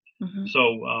biracial. Hmm.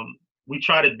 So we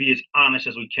try to be as honest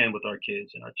as we can with our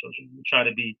kids and our children.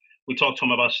 We talk to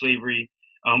them about slavery,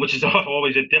 which is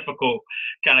always a difficult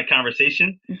kind of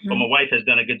conversation. But Hmm. my wife has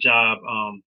done a good job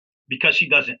because she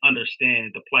doesn't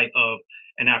understand the plight of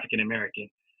an African American.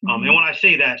 And Hmm. when I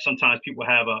say that, sometimes people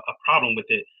have a problem with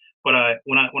it. But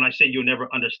when I say you'll never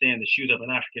understand the shoes of an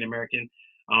African American,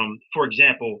 for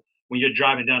example, when you're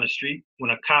driving down the street,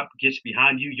 when a cop gets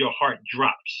behind you, your heart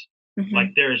drops like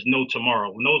Hmm. there is no tomorrow.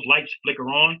 When those lights flicker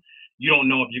on, you don't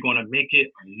know if you're going to make it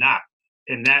or not.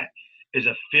 And that is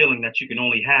a feeling that you can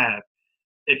only have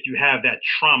if you have that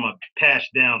trauma passed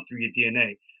down through your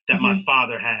DNA. that my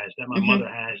father has, that my mother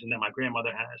has, and that my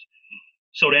grandmother has.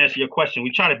 So to answer your question,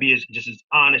 we try to be just as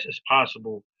honest as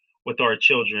possible with our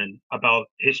children about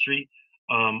history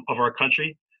of our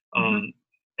country.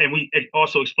 And we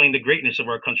also explain the greatness of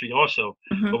our country also,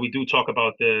 but we do talk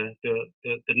about the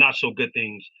not so good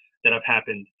things that have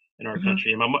happened in our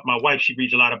country. And my wife, she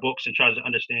reads a lot of books and tries to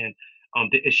understand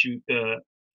the issue,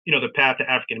 the path that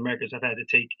African Americans have had to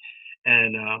take,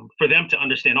 and for them to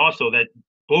understand also that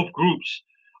both groups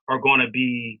are going to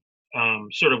be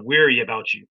sort of weary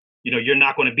about you. You're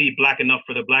not going to be black enough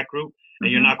for the black group,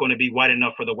 and you're not going to be white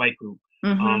enough for the white group.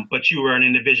 But you are an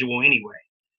individual anyway.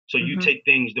 So you take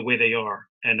things the way they are.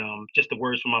 And just the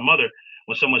words from my mother,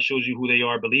 when someone shows you who they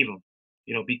are, believe them.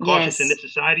 Be cautious in this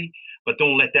society, but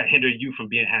don't let that hinder you from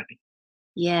being happy.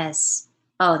 Yes.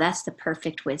 Oh, that's the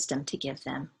perfect wisdom to give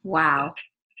them. Wow.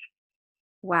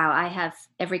 Wow. I have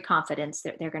every confidence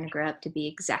that they're going to grow up to be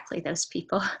exactly those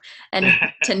people and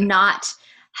to not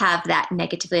have that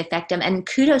negatively affect them. And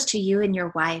kudos to you and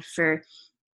your wife for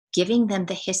giving them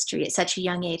the history at such a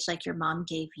young age, like your mom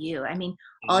gave you. I mean,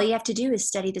 all you have to do is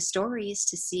study the stories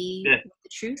to see what the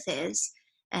truth is,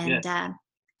 and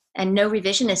no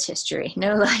revisionist history.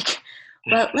 No, like,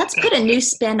 well, let's put a new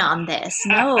spin on this.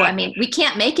 No, I mean, we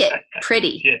can't make it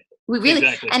pretty. We really,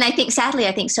 and I think,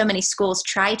 sadly, so many schools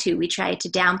we try to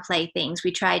downplay things.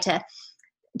 We try to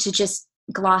just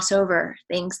gloss over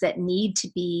things that need to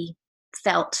be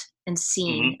felt and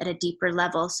seen at a deeper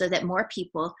level, so that more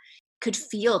people could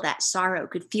feel that sorrow,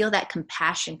 could feel that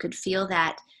compassion, could feel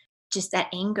that, just that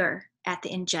anger at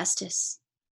the injustice.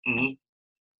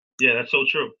 Yeah, that's so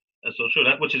true. That's so true.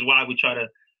 Which is why we try to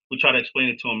explain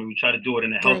it to them, and we try to do it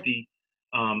in a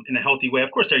healthy way.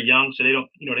 Of course, they're young, so they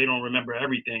don't remember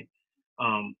everything.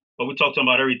 But we talk to them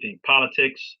about everything: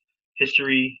 politics,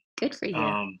 history. Good for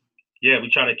you. We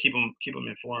try to keep them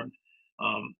informed,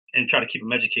 and try to keep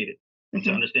them educated and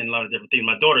to understand a lot of different things.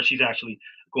 My daughter, she's actually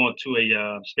going to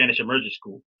a Spanish immersion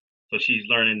school, so she's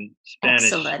learning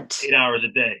Spanish 8 hours a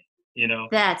day.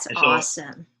 That's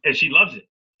awesome. And she loves it.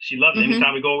 She loves it.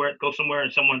 Anytime we go somewhere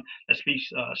and someone that speaks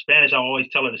Spanish, I always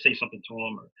tell her to say something to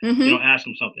them or ask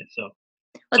them something. So,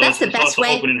 that's the best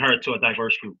way. Opening her to a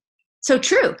diverse group. So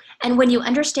true. And when you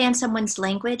understand someone's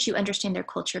language, you understand their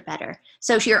culture better.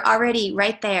 So you're already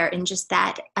right there in just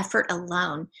that effort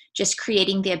alone, just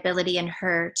creating the ability in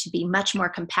her to be much more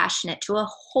compassionate to a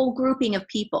whole grouping of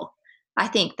people. I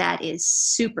think that is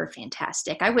super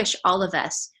fantastic. I wish all of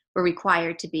us were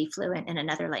required to be fluent in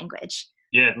another language.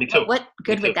 Yeah, me too. What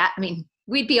good would that? I mean,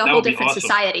 we'd be a whole different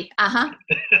society.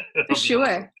 For sure.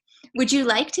 Awesome. Would you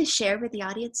like to share with the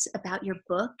audience about your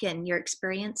book and your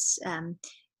experience,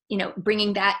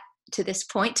 bringing that to this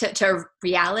point, to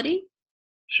reality?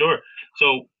 Sure.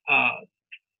 So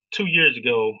 2 years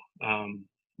ago,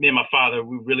 me and my father,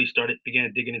 we really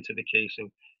began digging into the case, and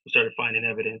we started finding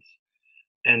evidence.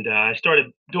 And I started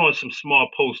doing some small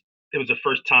posts. It was the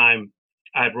first time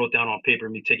I wrote down on paper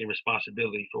me taking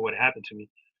responsibility for what happened to me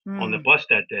on the bus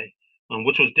that day,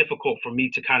 which was difficult for me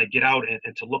to kind of get out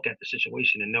and to look at the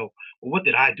situation and know, well, what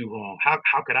did I do wrong? How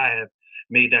could I have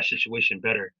made that situation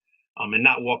better, and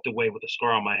not walked away with a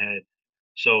scar on my head?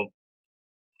 So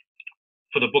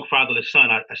for the book Fatherless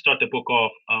Son, I start the book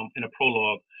off in a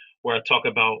prologue where I talk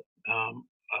about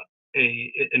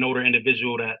an older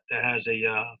individual that has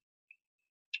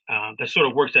that sort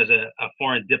of works as a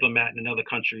foreign diplomat in another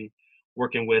country,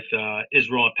 working with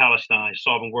Israel and Palestine,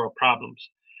 solving world problems.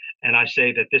 And I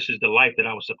say that this is the life that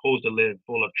I was supposed to live,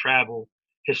 full of travel,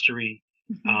 history,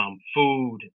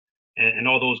 food, and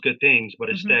all those good things. But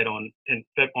instead, on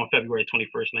February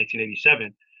 21st,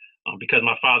 1987, because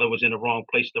my father was in the wrong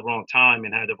place at the wrong time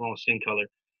and had the wrong skin color,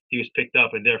 he was picked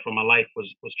up, and therefore my life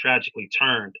was tragically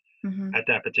turned in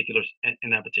that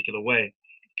particular way.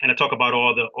 And I talk about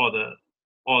all the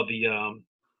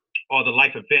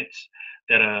life events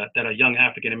that a young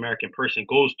African American person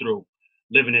goes through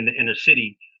living in the inner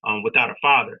city without a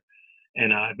father,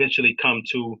 and eventually come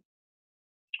to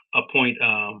a point.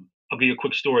 I'll give you a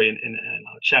quick story in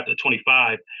chapter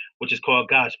 25, which is called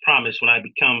God's Promise. When I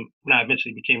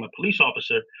eventually became a police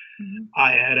officer,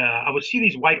 I would see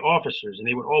these white officers, and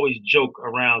they would always joke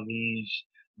around these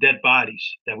dead bodies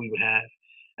that we would have,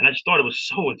 and I just thought it was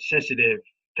so insensitive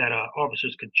that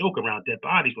officers could joke around dead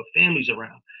bodies with families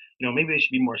around. Maybe they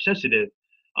should be more sensitive.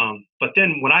 But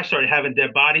then when I started having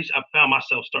dead bodies, I found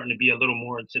myself starting to be a little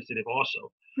more insensitive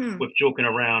also with joking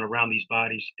around these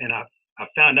bodies. And I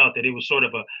found out that it was sort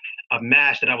of a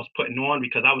mask that I was putting on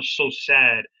because I was so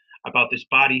sad about this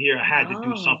body here. I had to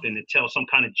do something to tell some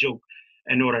kind of joke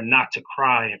in order not to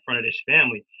cry in front of this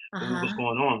family for what was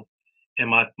going on. And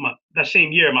my that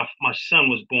same year, my son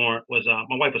was born. Was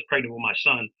My wife was pregnant with my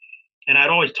son, and I'd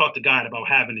always talked to God about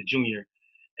having a junior,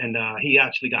 and he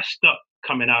actually got stuck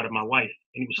coming out of my wife,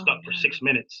 and he was Oh, stuck for no. 6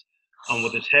 minutes,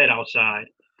 with his head outside.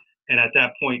 And at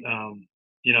that point, I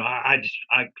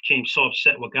became so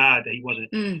upset with God that He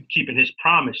wasn't Mm. keeping His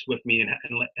promise with me and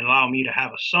allowing me to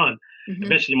have a son. Mhm.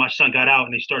 Eventually, my son got out,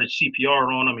 and they started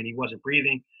CPR on him, and he wasn't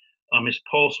breathing. His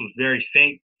pulse was very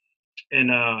faint, and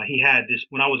he had this.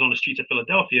 When I was on the streets of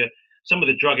Philadelphia, some of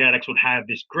the drug addicts would have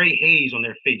this gray haze on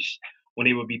their face when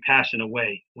they would be passing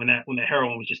away. When the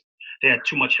heroin was just, they had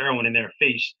too much heroin in their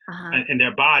face Uh-huh. and in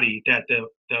their body that the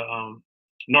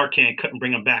Narcan couldn't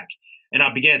bring them back. And I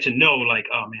began to know, like,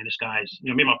 oh man, this guy's.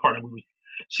 Me and my partner, we would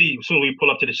see as soon as we pull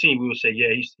up to the scene, we would say,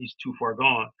 yeah, he's too far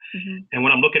gone. Mhm. And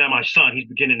when I'm looking at my son, he's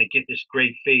beginning to get this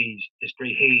gray phase, this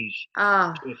gray haze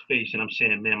Ah. to his face, and I'm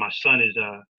saying, man, my son is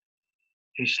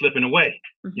he's slipping away.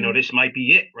 Mhm. This might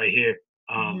be it right here,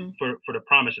 Mhm. for the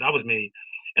promise that I was made.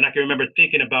 And I can remember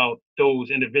thinking about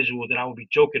those individuals that I would be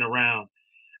joking around,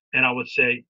 and I would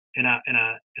say, and I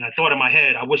thought in my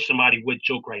head, I wish somebody would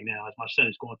joke right now as my son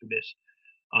is going through this.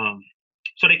 Um,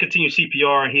 so they continued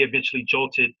CPR. He eventually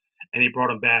jolted, and they brought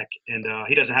him back, and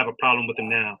he doesn't have a problem with him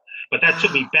now. But that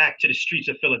took me Wow. back to the streets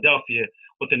of Philadelphia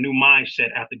with a new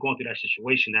mindset after going through that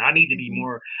situation. Now I need to be Mhm.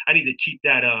 more. I need to keep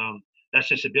that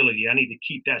sensibility. I need to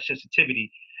keep that sensitivity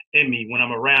in me when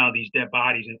I'm around these dead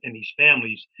bodies and these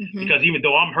families, Mhm. because even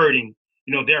though I'm hurting,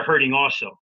 they're hurting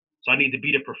also. So I need to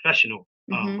be the professional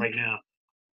Mhm. right now.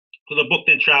 So the book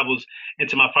then travels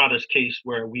into my father's case,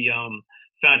 where we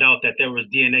found out that there was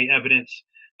DNA evidence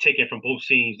taken from both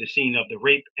scenes, the scene of the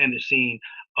rape and the scene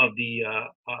of the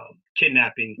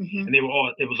kidnapping, Mhm. and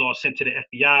it was all sent to the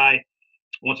FBI.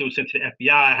 Once it was sent to the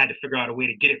FBI, I had to figure out a way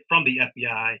to get it from the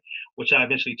FBI, which I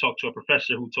eventually talked to a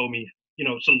professor who told me,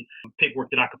 some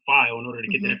paperwork that I could file in order to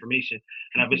get that Mhm. information.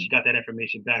 And I eventually Mhm. got that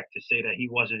information back to say that he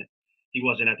wasn't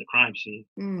at the crime scene,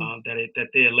 Mm. that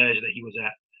they alleged that he was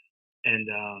at. And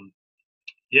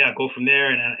yeah, go from there.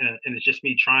 And it's just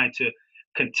me trying to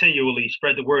continually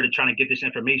spread the word and trying to get this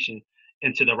information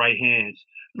into the right hands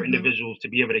for Mhm. individuals to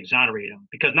be able to exonerate him.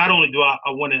 Because not only do I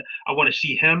want to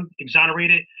see him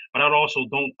exonerated, but I want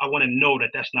to know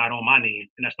that that's not on my name,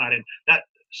 and that's not in that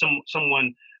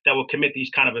someone that will commit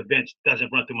these kind of events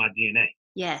doesn't run through my DNA.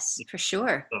 Yes, for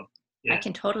sure. So I yeah,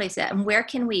 can totally see that. And where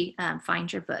can we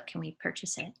find your book? Can we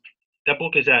purchase it? that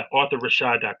book is at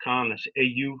authorrashad.com. That's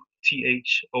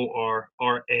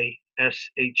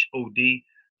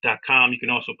authorrashod.com. You can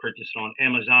also purchase it on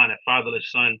Amazon at Fatherless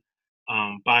Son,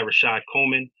 by Rashad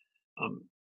Coleman. Um,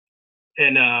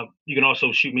 and you can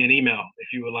also shoot me an email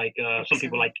if you would like. Some people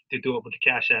Excellent. like to do it with the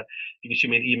Cash App. You can shoot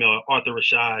me an email at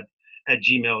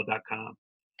authorrashad@gmail.com.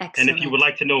 And if you would Excellent.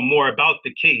 like to know more about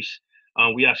the case,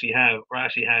 we actually have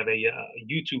a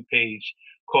YouTube page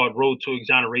called Road to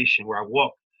Exoneration, where I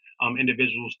walk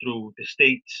individuals through the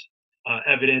state's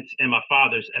evidence and my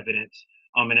father's evidence,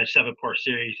 in a 7-part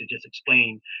series to just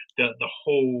explain the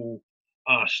whole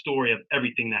story of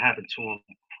everything that happened to him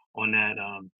on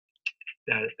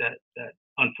that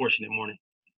unfortunate morning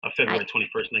of I February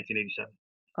 21st, 1987.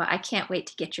 Well, I can't wait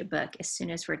to get your book as soon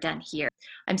as we're done here.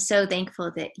 I'm so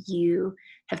thankful that you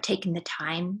have taken the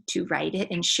time to write it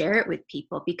and share it with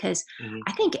people, because Hmm.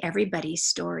 I think everybody's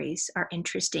stories are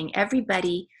interesting.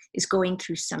 Everybody is going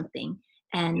through something.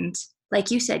 Yeah. And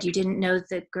like you said, you didn't know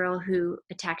the girl who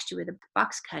attacked you with a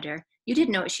box cutter. You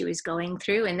didn't know what she was going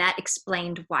through, and that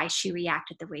explained why she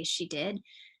reacted the way she did.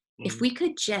 If Hmm. we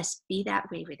could just be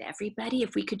that way with everybody,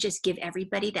 if we could just give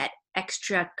everybody that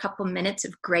extra couple minutes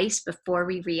of grace before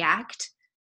we react,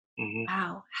 Hmm.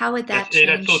 wow, how would That's that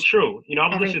that's so change true. everything? I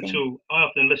often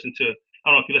listen to. I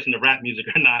don't know if you listen to rap music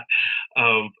or not,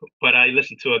 but I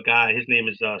listen to a guy. His name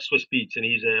is Swiss Beats, and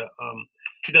he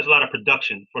does a lot of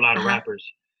production for a lot of Uh-huh.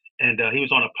 rappers. And he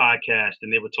was on a podcast,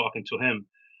 and they were talking to him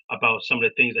about some of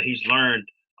the things that he's learned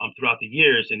throughout the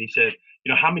years. And he said,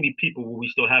 how many people will we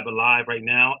still have alive right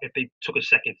now if they took a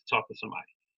second to talk to somebody?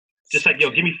 Just So like, yo,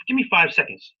 true. give me 5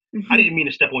 seconds. I Mhm. didn't mean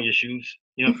to step on your shoes.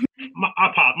 Mhm. My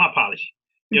apology.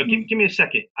 Mhm. Give me a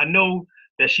second. I know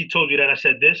that she told you that I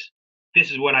said this. This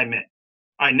is what I meant.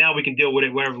 All right, now we can deal with it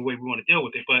wherever way we want to deal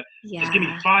with it. But just give me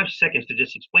Yeah. 5 seconds to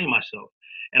just explain myself.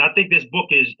 And I think this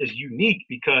book is unique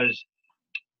because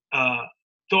uh,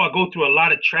 though I go through a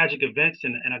lot of tragic events,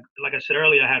 and like I said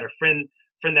earlier, I had a friend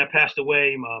that passed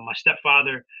away. My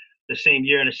stepfather, the same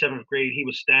year in the 7th grade, he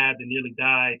was stabbed and nearly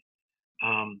died.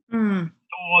 Um, Mm.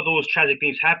 all those tragic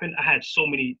things happened, I had so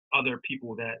many other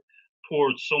people that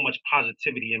poured so much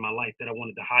positivity in my life that I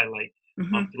wanted to highlight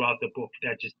Mhm. throughout the book,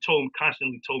 that just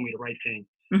constantly told me the right thing.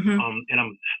 Mhm. And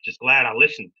I'm just glad I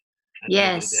listened at the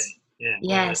end of the day. Yes. Yeah,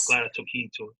 Yes. glad I took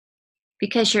heed to it.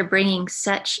 Because you're bringing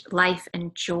such life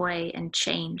and joy and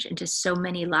change into so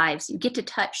many lives. You get to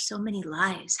touch so many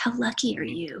lives. How lucky are Hmm.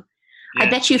 you? I Yeah,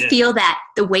 bet you yeah. feel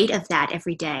the weight of that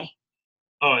every day.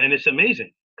 Oh, and it's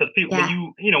amazing because people, when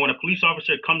Yeah. when a police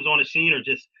officer comes on a scene or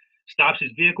just stops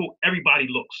his vehicle, everybody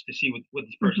looks to see what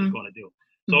this person's Mm-hmm. going to do.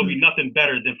 So it'd be Mm-hmm. nothing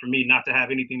better than for me not to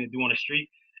have anything to do on the street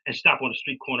and stop on the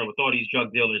street corner with all these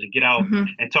drug dealers and get out Mm-hmm.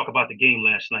 and talk about the game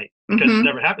last night because it's Mm-hmm.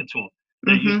 never happened to them.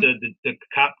 They're Mm-hmm. used to the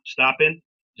cop stopping,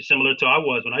 just similar to I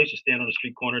was when I used to stand on the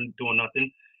street corner doing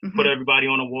nothing, put Mm-hmm. everybody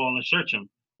on a wall and search them.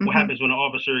 What Mm-hmm. happens when an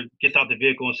officer gets out the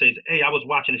vehicle and says, "Hey, I was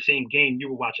watching the same game you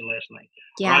were watching last night,"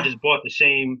 or "I Yeah. just bought the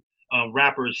same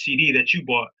rapper's CD that you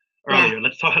bought Yeah. earlier.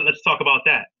 Let's talk about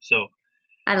that." So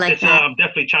I like it's that. I'm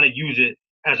definitely trying to use it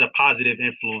as a positive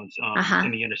influence Uh-huh.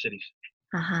 in the inner cities.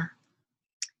 Uh-huh.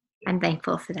 I'm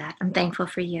thankful for that. I'm thankful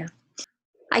for you.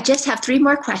 I just have 3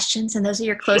 more questions, and those are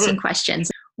your closing Sure,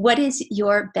 questions. What is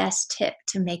your best tip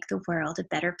to make the world a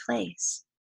better place?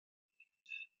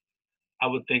 I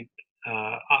would think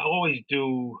I always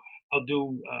do. I'll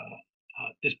do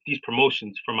these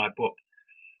promotions for my book,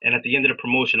 and at the end of the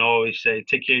promotion, I always say,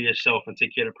 "Take care of yourself and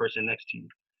take care of the person next to you."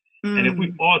 And if we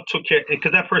Mm. all took care,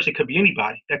 because that person could be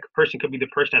anybody. That person could be the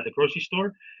person at the grocery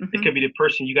store. It Mhm. could be the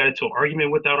person you got into an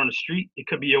argument with out on the street. It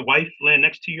could be your wife laying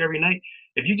next to you every night.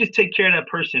 If you just take care of that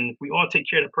person, if we all take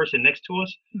care of the person next to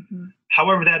us, Mhm.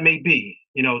 however that may be,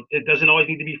 it doesn't always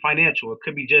need to be financial. It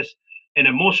could be just an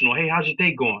emotional. Hey, how's your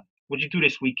day going? What'd you do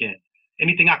this weekend?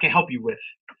 Anything I can help you with?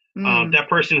 Mm. That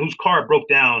person whose car broke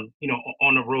down,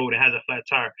 on the road and has a flat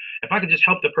tire. If I could just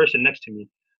help the person next to me,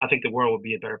 I think the world would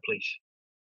be a better place.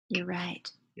 You're right.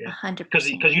 Yeah,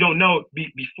 because 100%. you don't know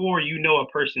before you know a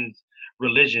person's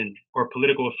religion or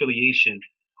political affiliation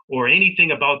or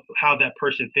anything about how that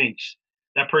person thinks.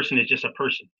 That person is just a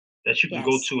person that you can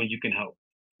go Yes. to and you can help. So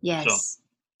Yes.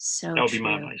 So that would be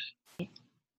my true. advice.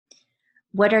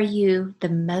 What are you the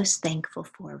most thankful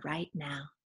for right now?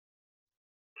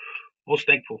 Most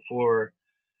thankful for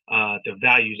the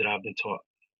values that I've been taught.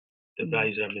 The Mm.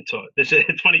 values that I've been taught. It's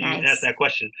funny you asked Nice. that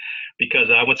question because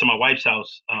I went to my wife's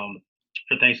house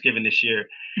for Thanksgiving this year,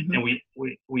 and Mhm.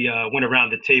 we went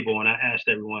around the table and I asked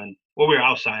everyone. Well, we were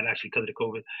outside actually because of the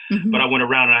COVID, but I Mhm. went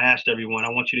around and I asked everyone. I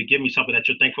want you to give me something that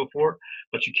you're thankful for,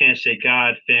 but you can't say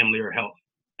God, family, or health.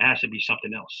 It has to be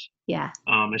something else. Yeah.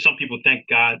 And some people thank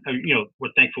God.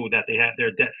 We're thankful that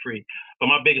they're debt free. But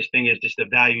my biggest thing is just the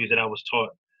values that I was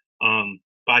taught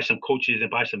by some coaches and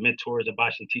by some mentors and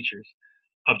by some teachers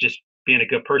of just being a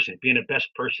good person, being the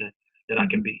best person that I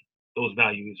can Mhm. be. Those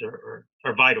values are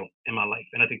vital in my life,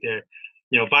 and I think they're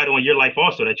vital in your life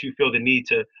also. That you feel the need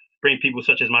to bring people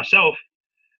such as myself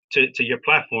to your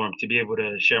platform to be able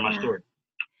to share my Yeah. story.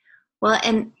 Well,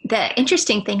 and the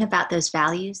interesting thing about those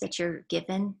values that you're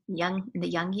given in the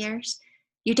young years,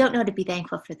 you don't know to be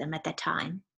thankful for them at that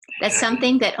time. That's Exactly.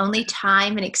 something that only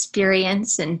time and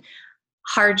experience and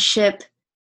hardship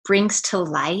brings to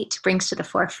light, brings to the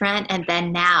forefront. And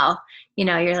then now,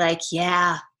 you're like,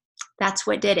 yeah, that's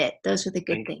what did it. Those were the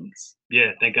good Thank things.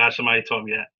 Yeah, thank God somebody taught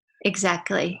me that. So,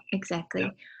 Exactly. yeah.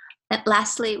 Exactly. And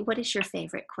lastly, what is your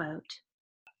favorite quote?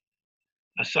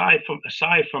 Aside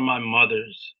from my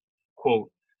mother's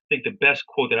quote, I think the best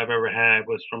quote that I've ever had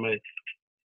was from an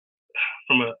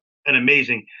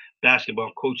amazing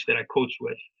basketball coach that I coached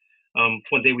with.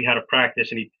 One day we had a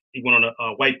practice and he went on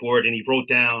a whiteboard and he wrote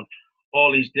down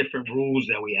all these different rules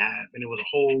that we have, and it was a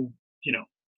whole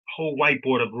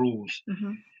whiteboard of rules.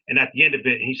 Hmm. And at the end of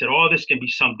it, he said, all this can be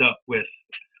summed up with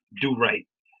do right,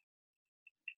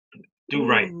 do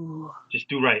right, Ooh, just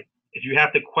do right. If you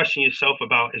have to question yourself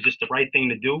about is this the right thing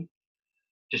to do,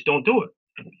 just don't do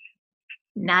it.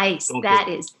 nice. Don't do That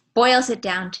it. is boils it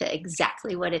down to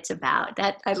exactly what it's about.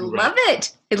 That I Do right. love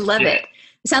it. I love Yeah, it.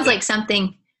 It sounds yeah. like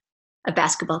something a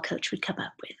basketball coach would come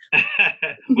up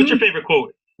What's your with. favorite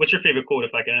quote? What's your favorite quote,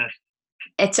 if I can ask?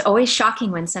 It's always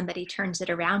shocking when somebody turns it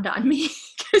around on me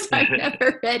because I'm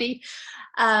never ready.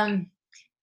 Um,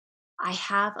 I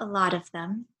have a lot of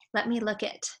them. Let me look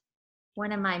at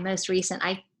one of my most recent.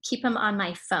 I keep them on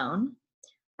my phone.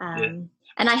 Yeah.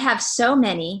 And I have so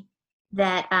many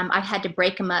that I've had to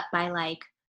break them up by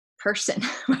person,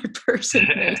 by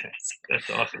personhood. That's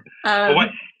awesome. Well, Um,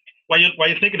 while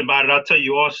you're thinking about it, I'll tell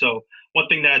you also one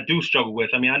thing that I do struggle with.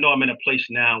 I mean, I know I'm in a place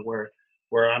now where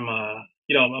I'm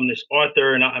I'm this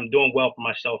author and I'm doing well for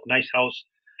myself. Nice house,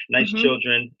 nice mhm,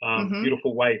 children, mhm.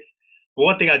 beautiful wife. But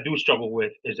one thing I do struggle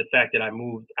with is the fact that I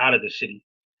moved out of the city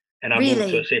and I moved to a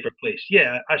Really? safer place.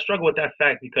 Yeah, I struggle with that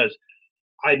fact because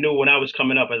I knew when I was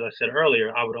coming up, as I said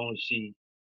earlier, I would only see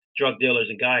drug dealers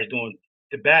and guys doing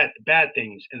the bad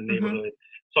things in the Mhm, neighborhood.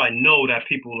 So I know that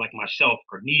people like myself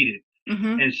are needed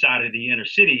inside of the inner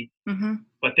city.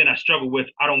 But then I struggle with,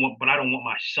 I don't want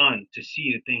my son to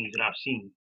see the things that I've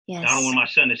seen. Yes. I don't want my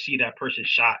son to see that person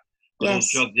shot, or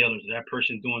those drug dealers, or that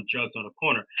person doing drugs on the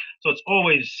corner. So it's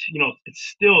always, it's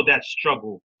still that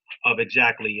struggle of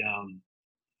exactly,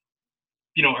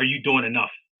 are you doing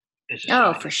enough?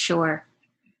 Oh, for sure.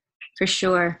 For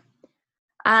sure.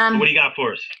 So what do you got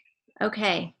for us?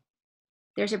 Okay.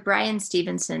 There's a Brian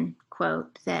Stevenson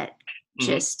quote that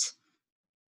just,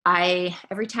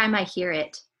 every time I hear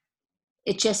it,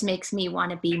 it just makes me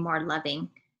want to be more loving.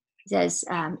 It says,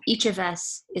 each of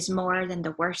us is more than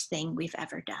the worst thing we've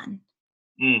ever done.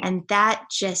 And that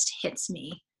just hits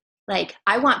me. Like,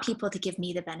 I want people to give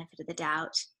me the benefit of the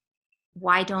doubt.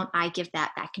 Why don't I give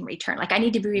that back in return? Like, I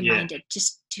need to be reminded,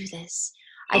 just do this.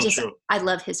 I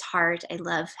love his heart. I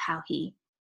love how he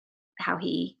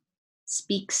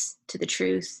speaks to the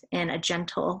truth in a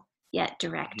gentle yet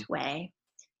direct way.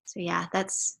 So yeah,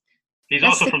 He's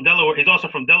also from Delaware. He's also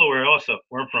from Delaware, also,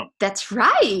 where I'm from. That's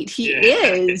right. He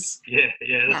is. Yeah,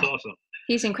 that's awesome.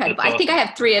 He's incredible. I think I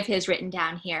have 3 of his written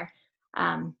down here.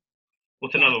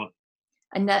 What's another one?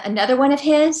 Another one of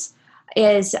his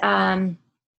is,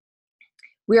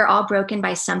 we are all broken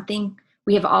by something.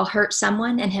 We have all hurt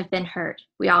someone and have been hurt.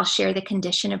 We all share the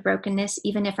condition of brokenness,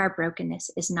 even if our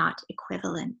brokenness is not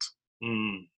equivalent.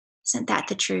 Isn't that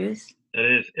the truth? That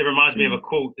is. It reminds me of a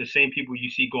quote: the same people you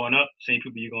see going up, same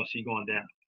people you're going to see going down.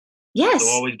 Yes. So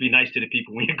always be nice to the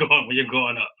people when you're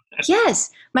going up. Yes.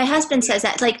 My husband says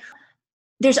that. Like,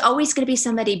 there's always going to be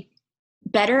somebody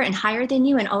better and higher than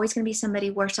you, and always going to be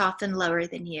somebody worse off and lower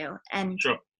than you. And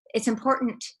it's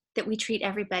important that we treat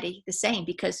everybody the same,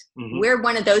 because we're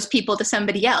one of those people to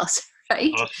somebody else,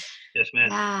 right? Awesome. Yes,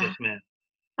 ma'am. Yeah. Yes, ma'am.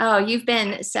 Oh, you've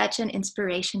been such an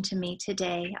inspiration to me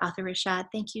today, Author Rashad.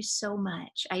 Thank you so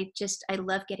much. I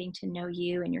love getting to know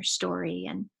you and your story,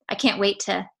 and I can't wait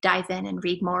to dive in and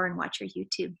read more and watch your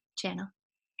YouTube channel.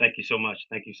 Thank you so much.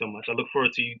 Thank you so much. I look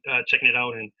forward to you checking it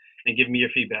out and giving me your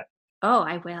feedback. Oh,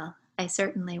 I will. I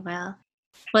certainly will.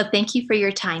 Well, thank you for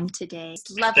your time today.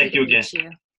 It's lovely to meet you.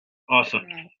 Awesome.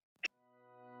 Right.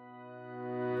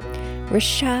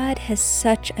 Rashad has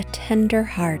such a tender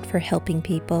heart for helping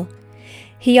people.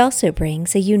 He also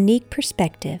brings a unique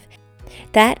perspective,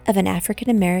 that of an African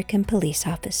American police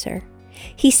officer.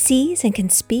 He sees and can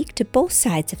speak to both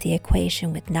sides of the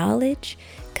equation with knowledge,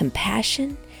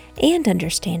 compassion, and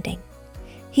understanding.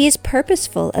 He is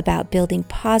purposeful about building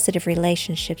positive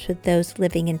relationships with those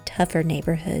living in tougher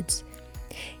neighborhoods.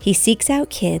 He seeks out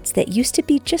kids that used to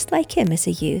be just like him as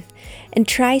a youth and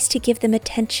tries to give them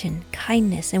attention,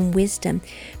 kindness, and wisdom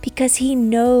because he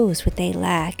knows what they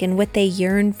lack and what they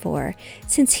yearn for,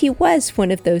 since he was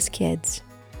one of those kids.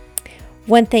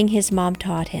 One thing his mom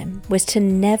taught him was to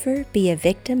never be a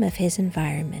victim of his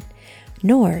environment,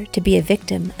 nor to be a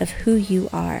victim of who you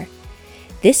are.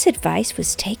 This advice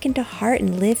was taken to heart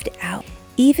and lived out,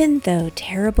 even though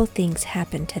terrible things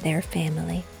happened to their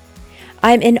family.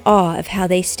 I'm in awe of how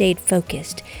they stayed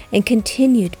focused and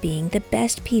continued being the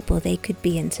best people they could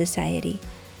be in society.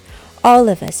 All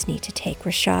of us need to take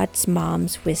Rashad's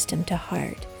mom's wisdom to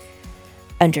heart.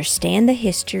 Understand the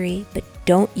history, but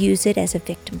don't use it as a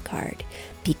victim card.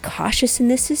 Be cautious in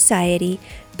this society,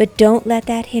 but don't let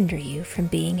that hinder you from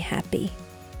being happy.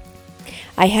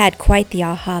 I had quite the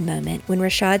aha moment when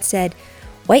Rashad said,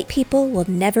 "White people will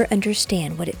never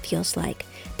understand what it feels like.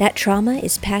 That trauma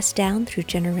is passed down through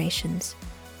generations."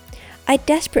 I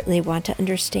desperately want to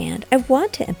understand. I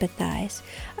want to empathize.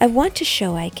 I want to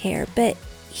show I care, but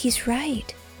he's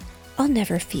right. I'll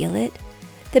never feel it.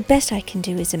 The best I can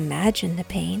do is imagine the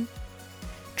pain.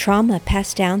 Trauma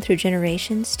passed down through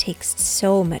generations takes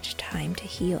so much time to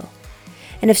heal.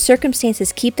 And if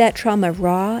circumstances keep that trauma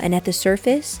raw and at the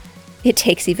surface, it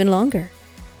takes even longer.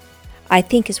 I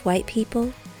think as white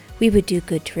people, we would do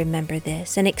good to remember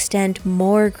this and extend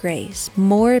more grace,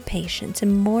 more patience,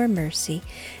 and more mercy,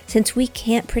 since we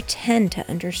can't pretend to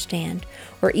understand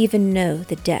or even know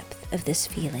the depth of this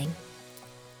feeling.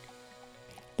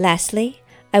 Lastly,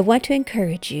 I want to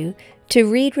encourage you to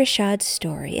read Rashad's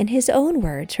story in his own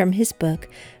words from his book,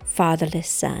 Fatherless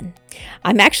Son.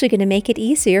 I'm actually going to make it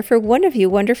easier for one of you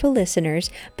wonderful listeners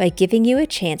by giving you a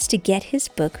chance to get his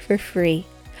book for free.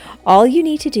 All you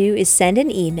need to do is send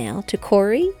an email to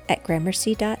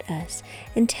Corey@gramercy.us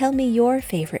and tell me your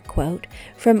favorite quote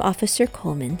from Officer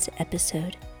Coleman's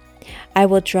episode. I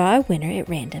will draw a winner at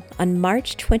random on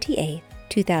March 28,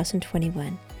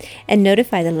 2021, and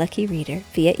notify the lucky reader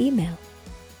via email.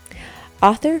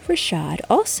 Author Rashad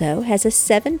also has a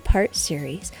 7-part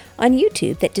series on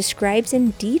YouTube that describes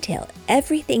in detail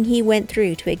everything he went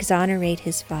through to exonerate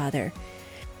his father.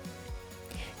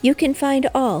 You can find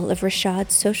all of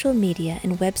Rashad's social media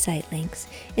and website links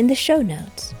in the show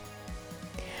notes.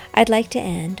 I'd like to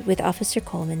end with Officer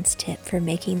Coleman's tip for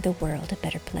making the world a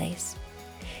better place.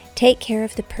 Take care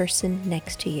of the person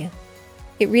next to you.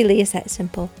 It really is that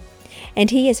simple. And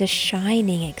he is a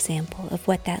shining example of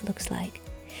what that looks like.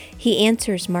 He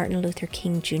answers Martin Luther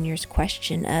King Jr.'s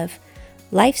question of,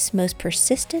 life's most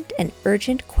persistent and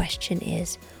urgent question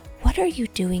is, what are you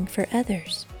doing for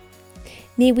others?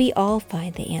 May we all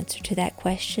find the answer to that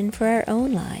question for our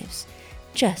own lives,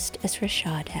 just as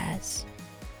Rashad has.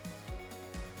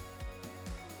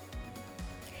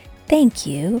 Thank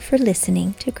you for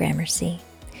listening to Gramercy.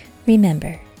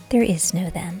 Remember, there is no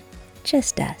them,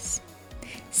 just us.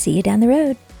 See you down the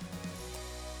road.